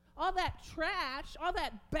 all that trash, all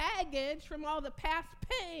that baggage from all the past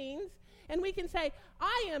pains, and we can say,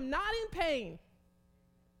 I am not in pain.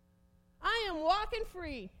 I am walking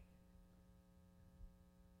free.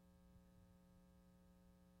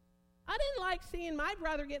 I didn't like seeing my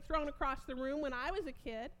brother get thrown across the room when I was a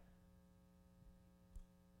kid.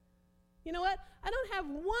 You know what? I don't have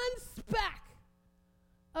one speck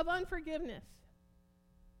of unforgiveness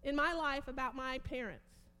in my life about my parents.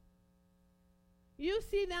 You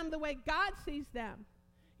see them the way God sees them.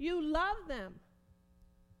 You love them.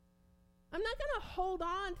 I'm not going to hold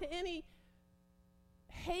on to any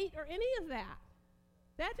hate or any of that.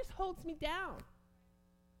 That just holds me down.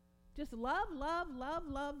 Just love, love, love,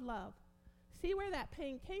 love, love. See where that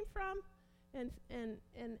pain came from and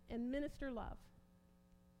minister love.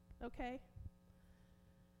 Okay?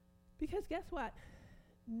 Because guess what?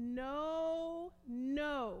 No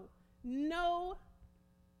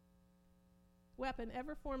weapon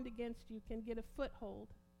ever formed against you can get a foothold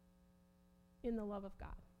in the love of God.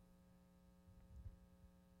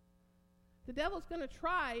 The devil's going to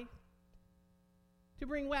try to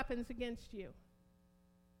bring weapons against you.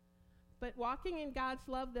 But walking in God's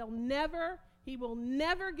love, he will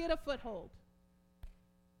never get a foothold.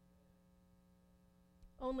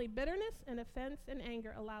 Only bitterness and offense and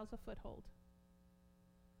anger allows a foothold.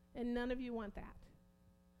 And none of you want that.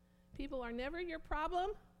 People are never your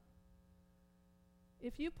problem.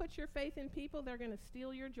 If you put your faith in people, they're going to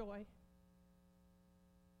steal your joy.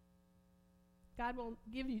 God won't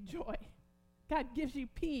give you joy. God gives you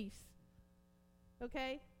peace.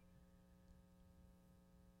 Okay?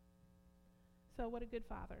 So what a good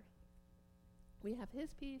Father. We have his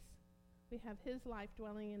peace. We have his life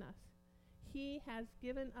dwelling in us. He has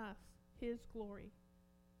given us his glory.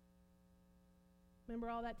 Remember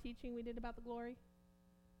all that teaching we did about the glory?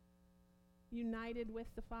 United with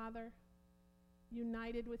the Father.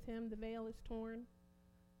 United with him. The veil is torn.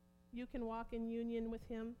 You can walk in union with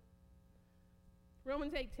him.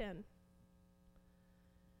 Romans 8:10.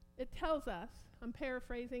 It tells us, I'm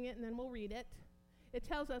paraphrasing it and then we'll read it. It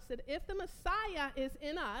tells us that if the Messiah is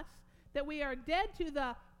in us, that we are dead to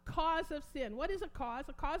the cause of sin. What is a cause?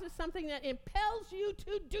 A cause is something that impels you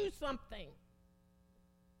to do something.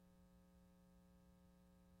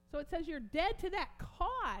 So it says you're dead to that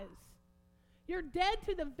cause. You're dead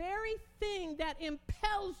to the very thing that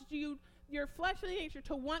impels you, your fleshly nature,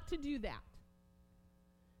 to want to do that.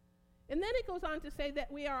 And then it goes on to say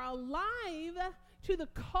that we are alive to the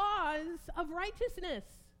cause of righteousness.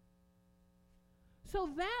 So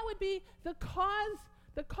that would be the cause.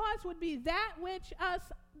 The cause would be that which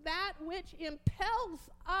impels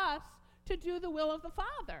us to do the will of the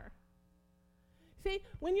Father. See,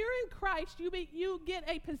 when you're in Christ, you get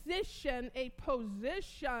a position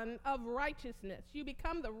of righteousness. You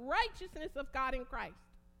become the righteousness of God in Christ.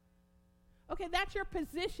 Okay, that's your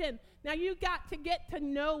position. Now you got to get to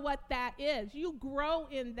know what that is. You grow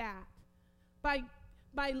in that by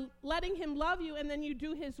letting him love you, and then you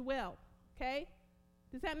do his will. Okay?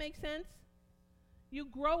 Does that make sense? You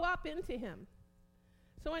grow up into him.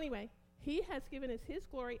 So anyway, he has given us his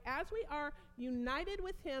glory as we are united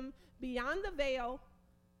with him beyond the veil,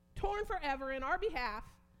 torn forever in our behalf,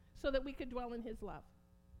 so that we could dwell in his love.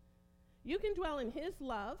 You can dwell in his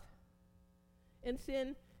love, and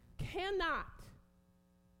sin cannot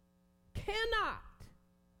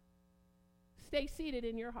stay seated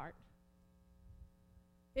in your heart.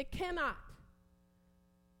 It cannot.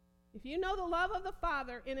 If you know the love of the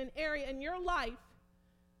Father in an area in your life,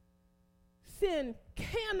 sin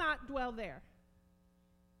cannot dwell there.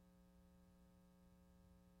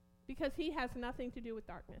 Because he has nothing to do with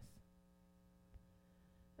darkness.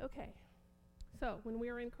 Okay. So, when we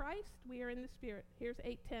are in Christ, we are in the Spirit. Here's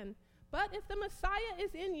 8:10. But if the Messiah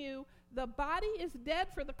is in you, the body is dead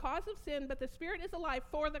for the cause of sin, but the Spirit is alive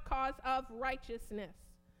for the cause of righteousness,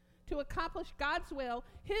 to accomplish God's will,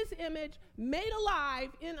 his image made alive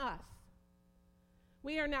in us.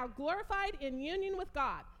 We are now glorified in union with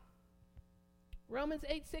God. Romans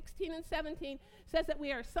 8:16 and 17 says that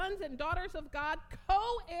we are sons and daughters of God,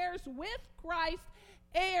 co-heirs with Christ,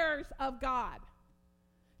 heirs of God.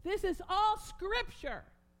 This is all Scripture.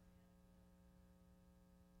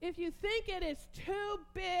 If you think it is too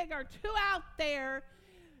big or too out there,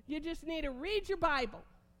 you just need to read your Bible.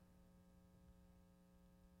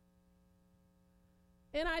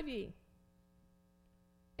 NIV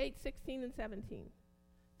 8:16 and 17.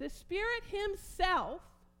 The Spirit himself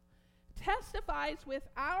testifies with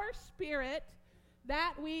our spirit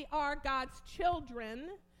that we are God's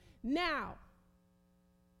children. Now,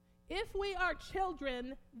 if we are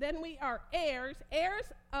children, then we are heirs, heirs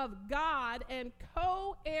of God, and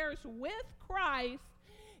co-heirs with Christ,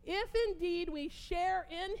 if indeed we share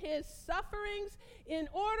in his sufferings, in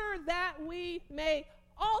order that we may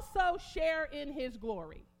also share in his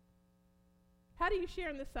glory. How do you share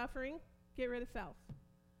in the suffering? Get rid of self.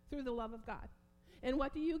 Through the love of God. And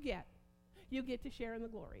what do you get? You get to share in the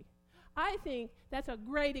glory. I think that's a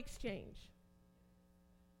great exchange.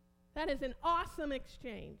 That is an awesome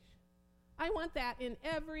exchange. I want that in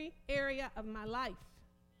every area of my life.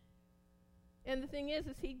 And the thing is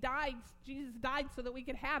Jesus died so that we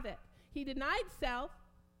could have it. He denied self.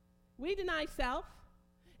 We deny self.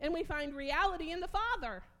 And we find reality in the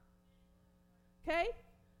Father. Okay?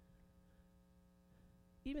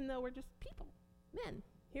 Even though we're just people, men,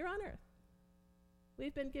 here on earth.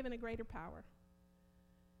 We've been given a greater power.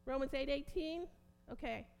 Romans 8:18.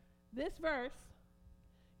 Okay, this verse,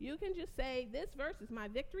 you can just say, this verse is my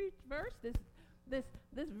victory verse.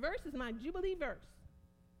 This verse is my jubilee verse.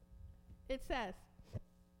 It says,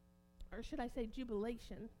 or should I say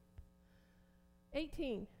jubilation?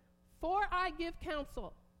 18. For I give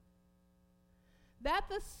counsel that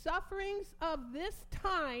the sufferings of this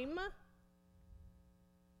time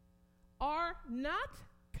are not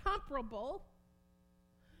comparable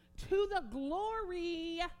to the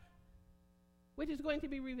glory which is going to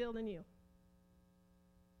be revealed in you.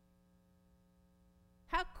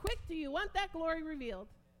 How quick do you want that glory revealed?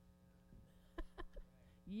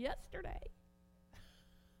 Yesterday.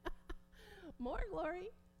 More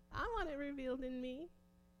glory. I want it revealed in me.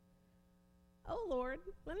 Oh, Lord,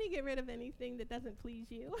 let me get rid of anything that doesn't please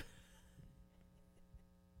you.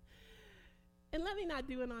 And let me not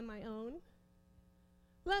do it on my own.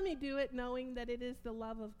 Let me do it knowing that it is the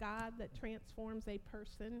love of God that transforms a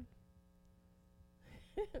person.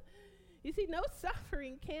 You see, no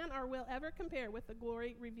suffering can or will ever compare with the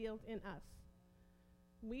glory revealed in us.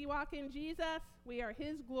 We walk in Jesus. We are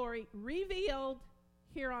his glory revealed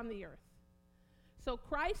here on the earth. So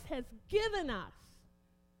Christ has given us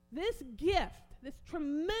this gift, this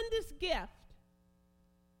tremendous gift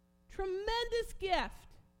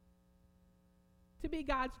to be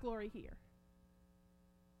God's glory here.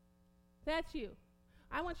 That's you.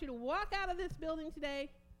 I want you to walk out of this building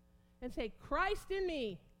today and say, Christ in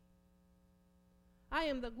me. I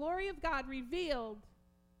am the glory of God revealed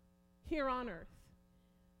here on earth.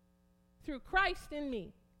 Through Christ in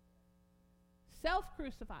me.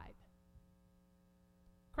 Self-crucified.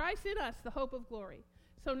 Christ in us, the hope of glory.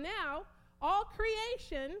 So now, all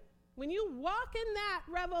creation, when you walk in that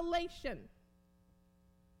revelation,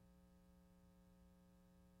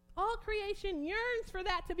 all creation yearns for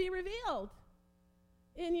that to be revealed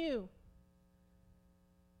in you.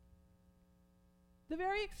 The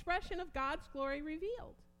very expression of God's glory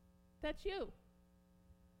revealed. That's you.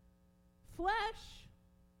 Flesh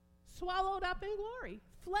swallowed up in glory.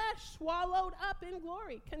 Flesh swallowed up in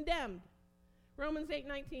glory. Condemned. Romans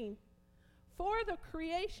 8:19. For the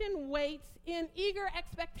creation waits in eager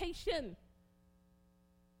expectation.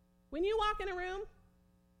 When you walk in a room,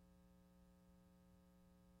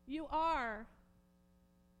 you are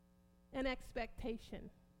an expectation.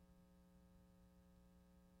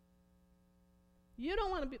 You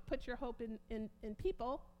don't want to put your hope in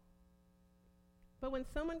people. But when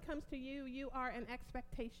someone comes to you, you are an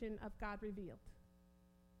expectation of God revealed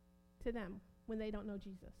to them when they don't know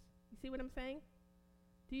Jesus. You see what I'm saying?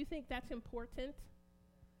 Do you think that's important?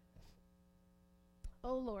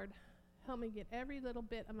 Oh, Lord, help me get every little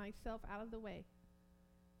bit of myself out of the way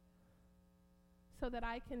so that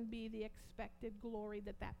I can be the expected glory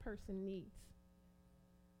that that person needs.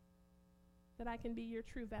 That I can be your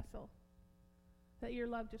true vessel. That your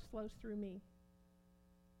love just flows through me.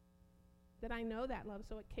 That I know that love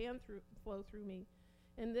so it can flow through me.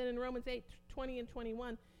 And then in Romans 8:20 and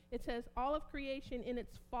 21, it says, all of creation in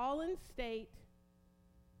its fallen state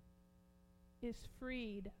is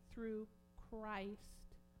freed through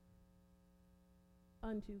Christ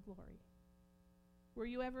unto glory. Were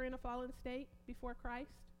you ever in a fallen state before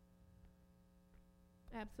Christ?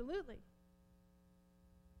 Absolutely.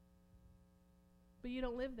 But you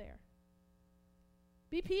don't live there.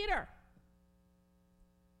 Be Peter.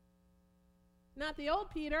 Not the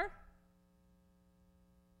old Peter.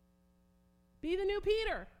 Be the new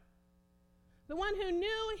Peter. The one who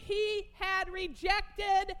knew he had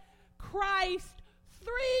rejected Christ 3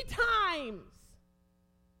 times.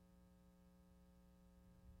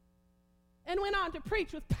 And went on to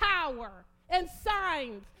preach with power and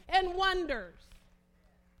signs and wonders.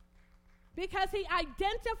 Because he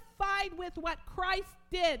identified with what Christ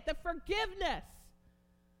did, the forgiveness.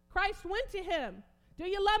 Christ went to him. Do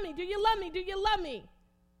you love me? Do you love me? Do you love me?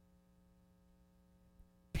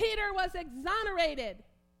 Peter was exonerated.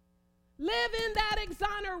 Live in that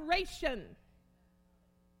exoneration.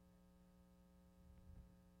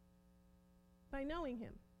 By knowing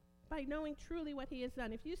him. By knowing truly what he has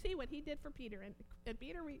done. If you see what he did for Peter, and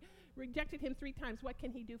Peter rejected him 3 times, what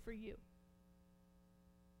can he do for you?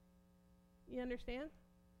 You understand?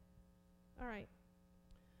 All right.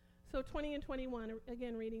 So 20 and 21,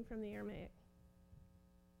 again reading from the Aramaic.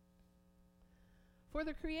 For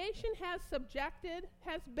the creation has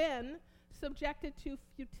been subjected to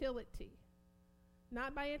futility,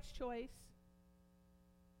 not by its choice,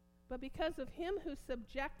 but because of him who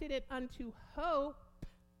subjected it unto hope.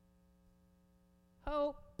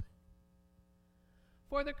 Hope.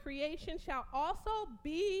 For the creation shall also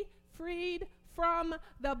be freed from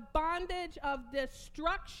the bondage of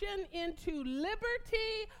destruction into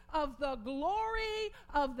liberty of the glory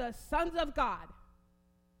of the sons of God.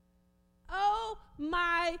 Oh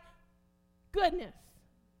my goodness.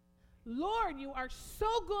 Lord, you are so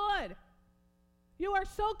good. You are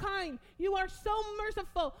so kind. You are so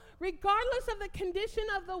merciful. Regardless of the condition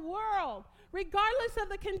of the world, regardless of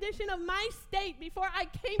the condition of my state before I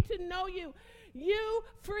came to know you, you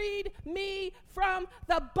freed me from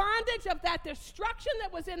the bondage of that destruction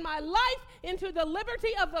that was in my life into the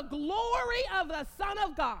liberty of the glory of the Son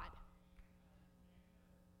of God.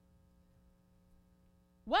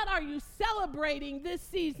 What are you celebrating this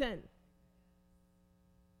season?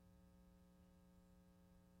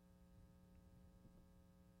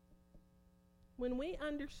 When we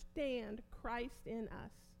understand Christ in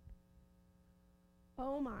us,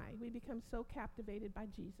 oh my, we become so captivated by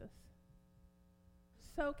Jesus.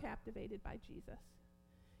 So captivated by Jesus.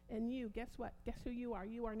 And you, guess what? Guess who you are?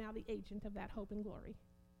 You are now the agent of that hope and glory.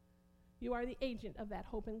 You are the agent of that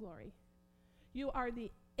hope and glory. You are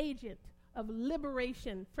the agent of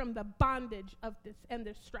liberation from the bondage of this and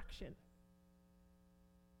destruction.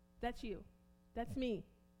 That's you. That's me.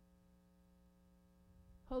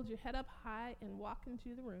 Hold your head up high and walk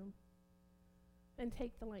into the room and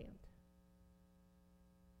take the land.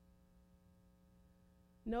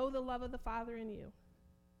 Know the love of the Father in you.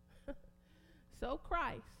 So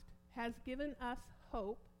Christ has given us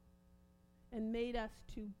hope and made us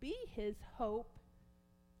to be his hope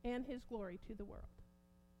and his glory to the world.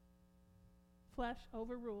 Flesh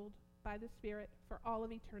overruled by the Spirit for all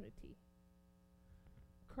of eternity.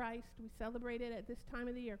 Christ, we celebrate it at this time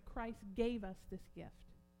of the year, Christ gave us this gift.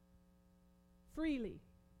 Freely.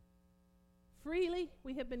 Freely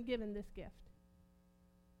we have been given this gift.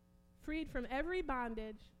 Freed from every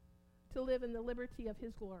bondage to live in the liberty of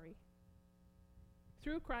his glory.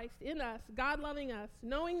 Through Christ in us, God loving us,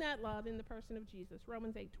 knowing that love in the person of Jesus,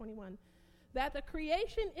 Romans 8:21, that the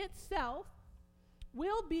creation itself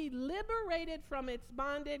will be liberated from its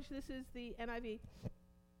bondage, this is the NIV,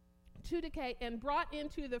 to decay, and brought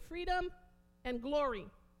into the freedom and glory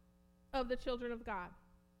of the children of God.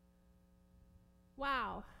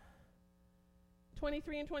 Wow.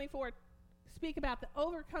 23 and 24 speak about the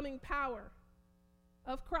overcoming power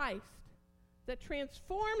of Christ that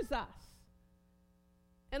transforms us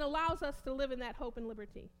and allows us to live in that hope and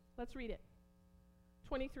liberty. Let's read it.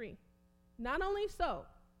 23. Not only so,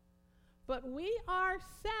 but we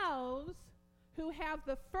ourselves who have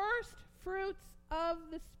the first fruits of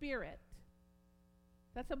the Spirit.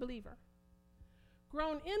 That's a believer.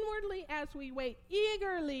 Grown inwardly as we wait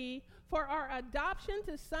eagerly for our adoption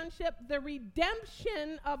to sonship, the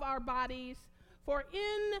redemption of our bodies. For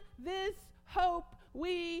in this hope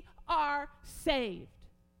we are saved.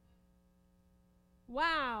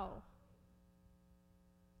 Wow.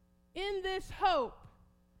 In this hope,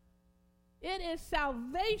 it is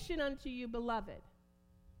salvation unto you, beloved.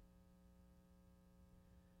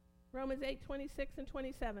 Romans 8:26 and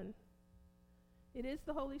 27. It is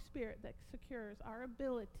the Holy Spirit that secures our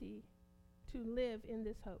ability to live in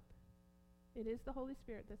this hope. It is the Holy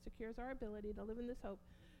Spirit that secures our ability to live in this hope,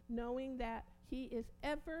 knowing that he is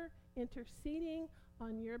ever interceding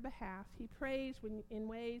on your behalf. He prays in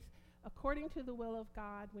ways according to the will of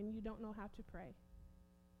God when you don't know how to pray.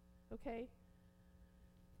 Okay?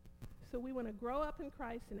 So we want to grow up in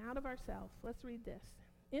Christ and out of ourselves. Let's read this.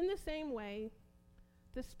 In the same way,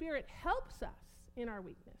 the Spirit helps us in our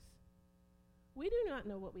weakness. We do not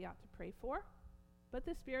know what we ought to pray for, but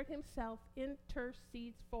the Spirit himself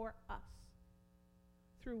intercedes for us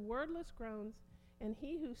through wordless groans, and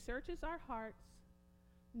he who searches our hearts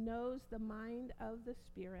knows the mind of the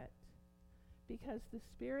Spirit, because the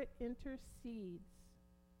Spirit intercedes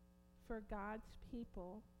for God's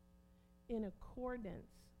people in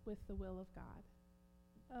accordance with the will of God.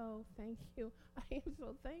 Oh, thank you. I am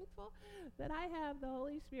so thankful that I have the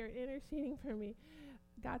Holy Spirit interceding for me.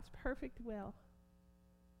 God's perfect will.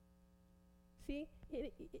 See,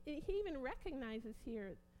 he even recognizes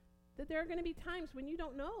here that there are going to be times when you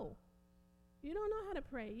don't know. You don't know how to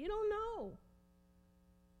pray. You don't know.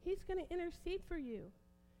 He's going to intercede for you.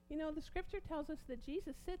 You know, the scripture tells us that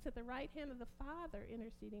Jesus sits at the right hand of the Father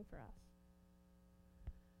interceding for us.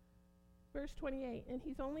 Verse 28, and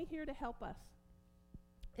he's only here to help us.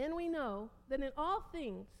 And we know that in all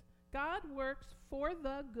things God works for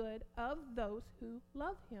the good of those who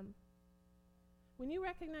love him. When you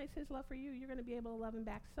recognize his love for you, you're going to be able to love him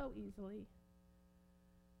back so easily.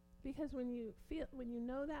 Because when you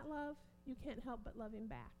know that love, you can't help but love him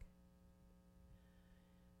back.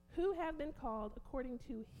 Who have been called according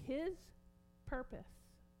to his purpose.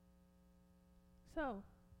 So,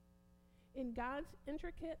 in God's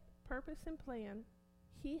intricate purpose and plan,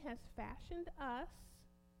 he has fashioned us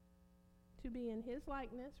to be in his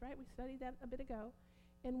likeness, right? We studied that a bit ago.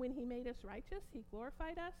 And when he made us righteous, he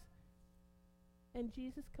glorified us. And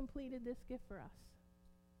Jesus completed this gift for us.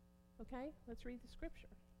 Okay? Let's read the scripture.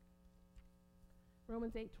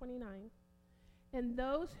 Romans 8:29. And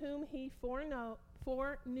those whom he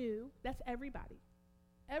foreknew, that's everybody.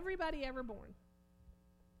 Everybody ever born.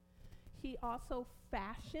 He also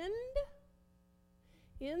fashioned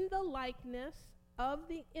in the likeness of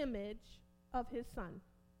the image of his Son,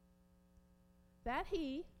 that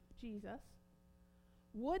he, Jesus,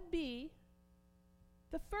 would be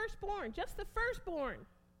the firstborn, just the firstborn.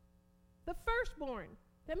 The firstborn.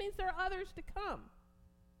 That means there are others to come.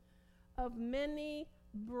 Of many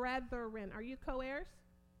brethren. Are you co-heirs?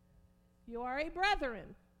 You are a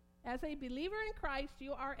brethren. As a believer in Christ,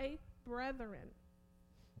 you are a brethren.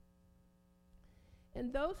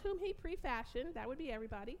 And those whom he prefashioned, that would be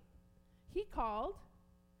everybody, he called.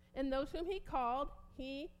 And those whom he called,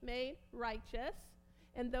 he made righteous.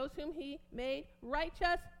 And those whom he made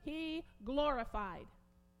righteous, he glorified.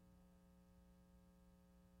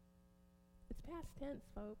 It's past tense,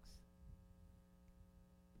 folks.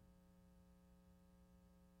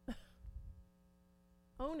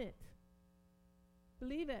 Own it.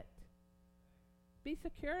 Believe it. Be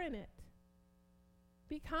secure in it.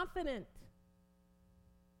 Be confident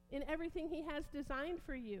in everything he has designed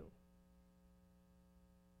for you.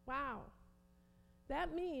 Wow.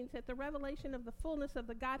 That means that the revelation of the fullness of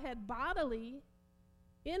the Godhead bodily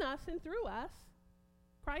in us and through us,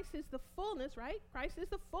 Christ is the fullness, right? Christ is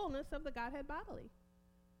the fullness of the Godhead bodily.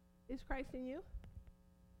 Is Christ in you?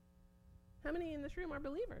 How many in this room are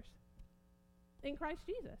believers in Christ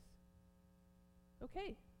Jesus?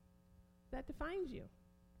 Okay. That defines you.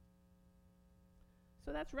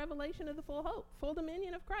 So that's revelation of the full hope, full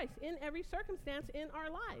dominion of Christ in every circumstance in our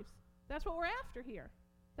lives. That's what we're after here.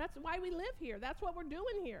 That's why we live here. That's what we're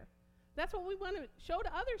doing here. That's what we want to show to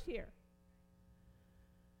others here.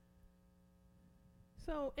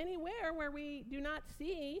 So anywhere where we do not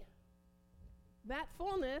see that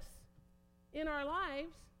fullness in our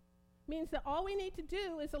lives means that all we need to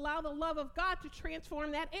do is allow the love of God to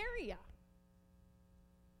transform that area.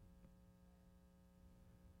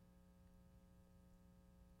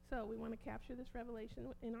 So we want to capture this revelation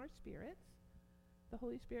in our spirits. The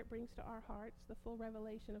Holy Spirit brings to our hearts the full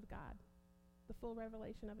revelation of God, the full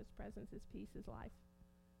revelation of his presence, his peace, his life,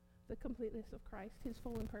 the completeness of Christ, his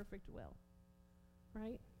full and perfect will,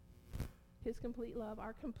 right? His complete love,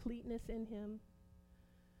 our completeness in him.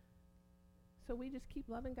 So we just keep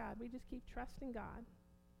loving God. We just keep trusting God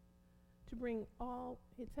to bring all,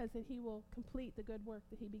 it says that he will complete the good work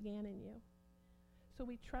that he began in you. So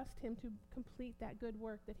we trust him to complete that good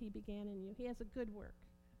work that he began in you. He has a good work.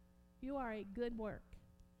 You are a good work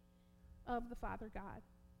of the Father God.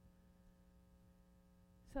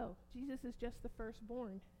 So Jesus is just the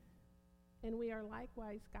firstborn, and we are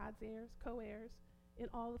likewise God's heirs, co-heirs, in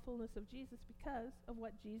all the fullness of Jesus because of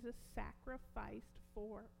what Jesus sacrificed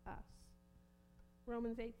for us.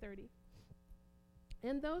 Romans 8:30.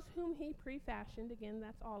 And those whom he prefashioned, again,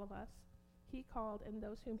 that's all of us, he called, and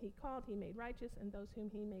those whom he called he made righteous, and those whom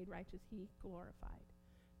he made righteous he glorified.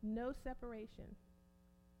 No separation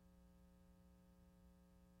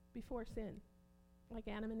before sin, like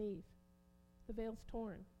Adam and Eve. The veil's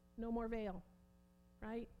torn. No more veil,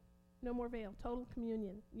 right? No more veil. Total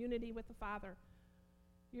communion, unity with the Father.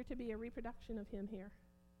 You're to be a reproduction of him here.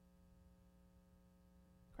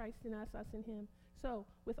 Christ in us, us in him. So,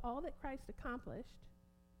 with all that Christ accomplished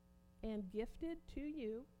and gifted to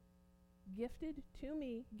you, gifted to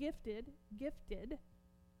me, gifted,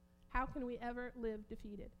 how can we ever live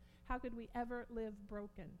defeated? How could we ever live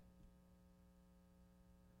broken?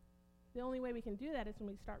 The only way we can do that is when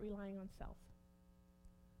we start relying on self.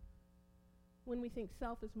 When we think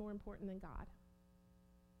self is more important than God.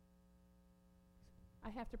 I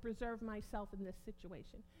have to preserve myself in this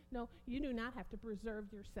situation. No, you do not have to preserve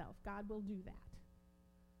yourself. God will do that.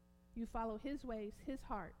 You follow his ways, his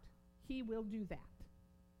heart. He will do that.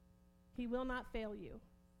 He will not fail you.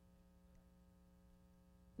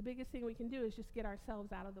 The biggest thing we can do is just get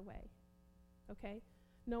ourselves out of the way. Okay?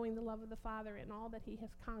 Knowing the love of the Father and all that he has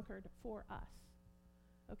conquered for us.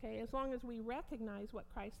 Okay? As long as we recognize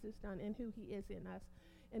what Christ has done and who he is in us,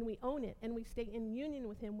 and we own it, and we stay in union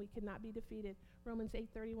with him, we cannot be defeated. Romans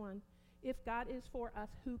 8:31. If God is for us,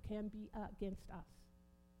 who can be against us?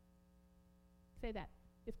 Say that.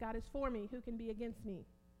 If God is for me, who can be against me?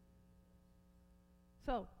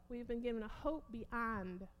 So, we've been given a hope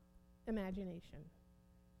beyond imagination.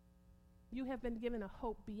 You have been given a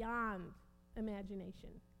hope beyond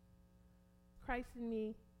imagination. Christ in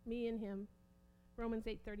me, me in him. Romans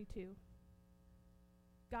 8:32.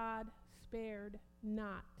 God spared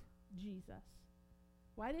not Jesus.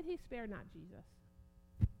 Why did he spare not Jesus?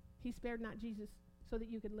 He spared not Jesus so that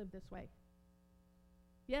you could live this way.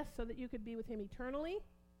 Yes, so that you could be with him eternally,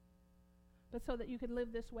 but so that you could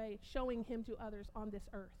live this way, showing him to others on this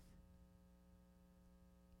earth.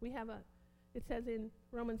 It says in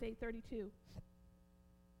Romans 8:32,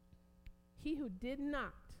 he who did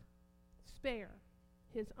not spare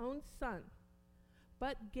his own son,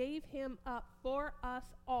 but gave him up for us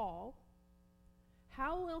all,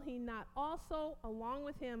 how will he not also, along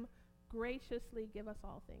with him, graciously give us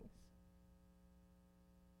all things?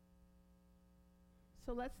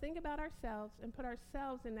 So let's think about ourselves and put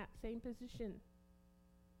ourselves in that same position.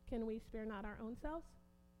 Can we spare not our own selves?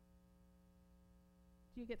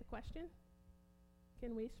 Do you get the question?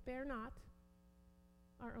 Can we spare not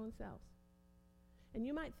our own selves? And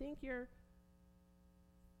you might think you're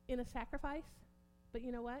in a sacrifice, but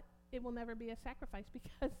you know what? It will never be a sacrifice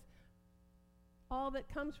because all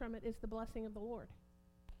that comes from it is the blessing of the Lord,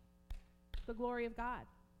 the glory of God,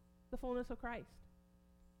 the fullness of Christ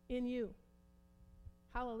in you.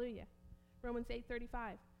 Hallelujah. Romans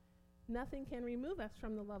 8:35. Nothing can remove us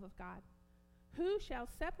from the love of God. Who shall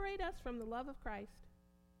separate us from the love of Christ?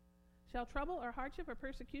 Shall trouble or hardship or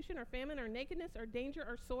persecution or famine or nakedness or danger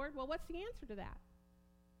or sword? Well, what's the answer to that?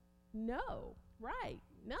 No. Right.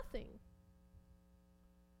 Nothing.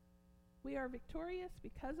 We are victorious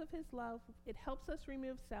because of his love. It helps us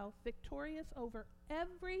remove self, victorious over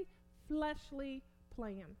every fleshly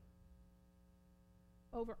plan,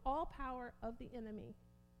 over all power of the enemy.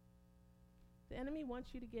 The enemy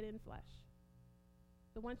wants you to get in flesh.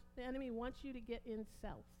 The enemy wants you to get in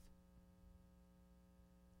self.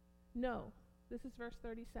 No, this is verse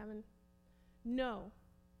 37. No,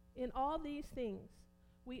 in all these things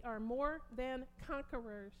we are more than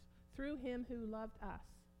conquerors through him who loved us.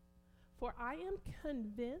 For I am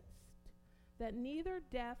convinced that neither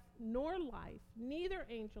death nor life, neither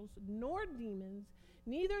angels nor demons,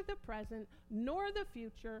 neither the present nor the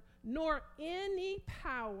future, nor any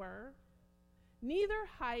power, neither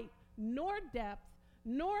height nor depth,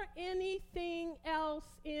 nor anything else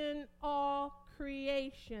in all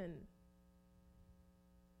creation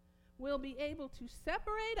will be able to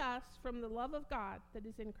separate us from the love of God that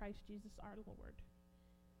is in Christ Jesus our Lord.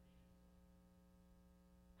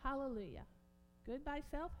 Hallelujah. Goodbye,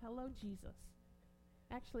 self. Hello, Jesus.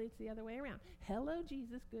 Actually, it's the other way around. Hello,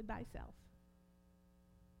 Jesus, goodbye, self.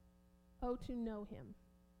 Oh, to know him.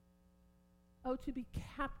 Oh, to be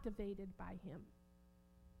captivated by him.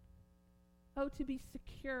 Oh, to be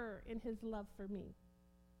secure in his love for me.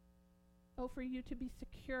 Oh, for you to be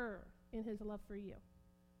secure in his love for you,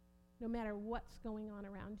 no matter what's going on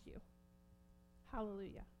around you.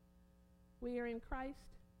 Hallelujah. We are in Christ,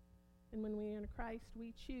 and when we are in Christ,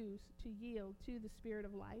 we choose to yield to the Spirit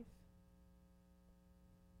of life,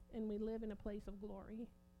 and we live in a place of glory.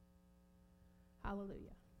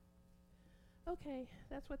 Hallelujah. Okay,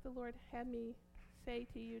 that's what the Lord had me say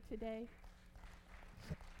to you today.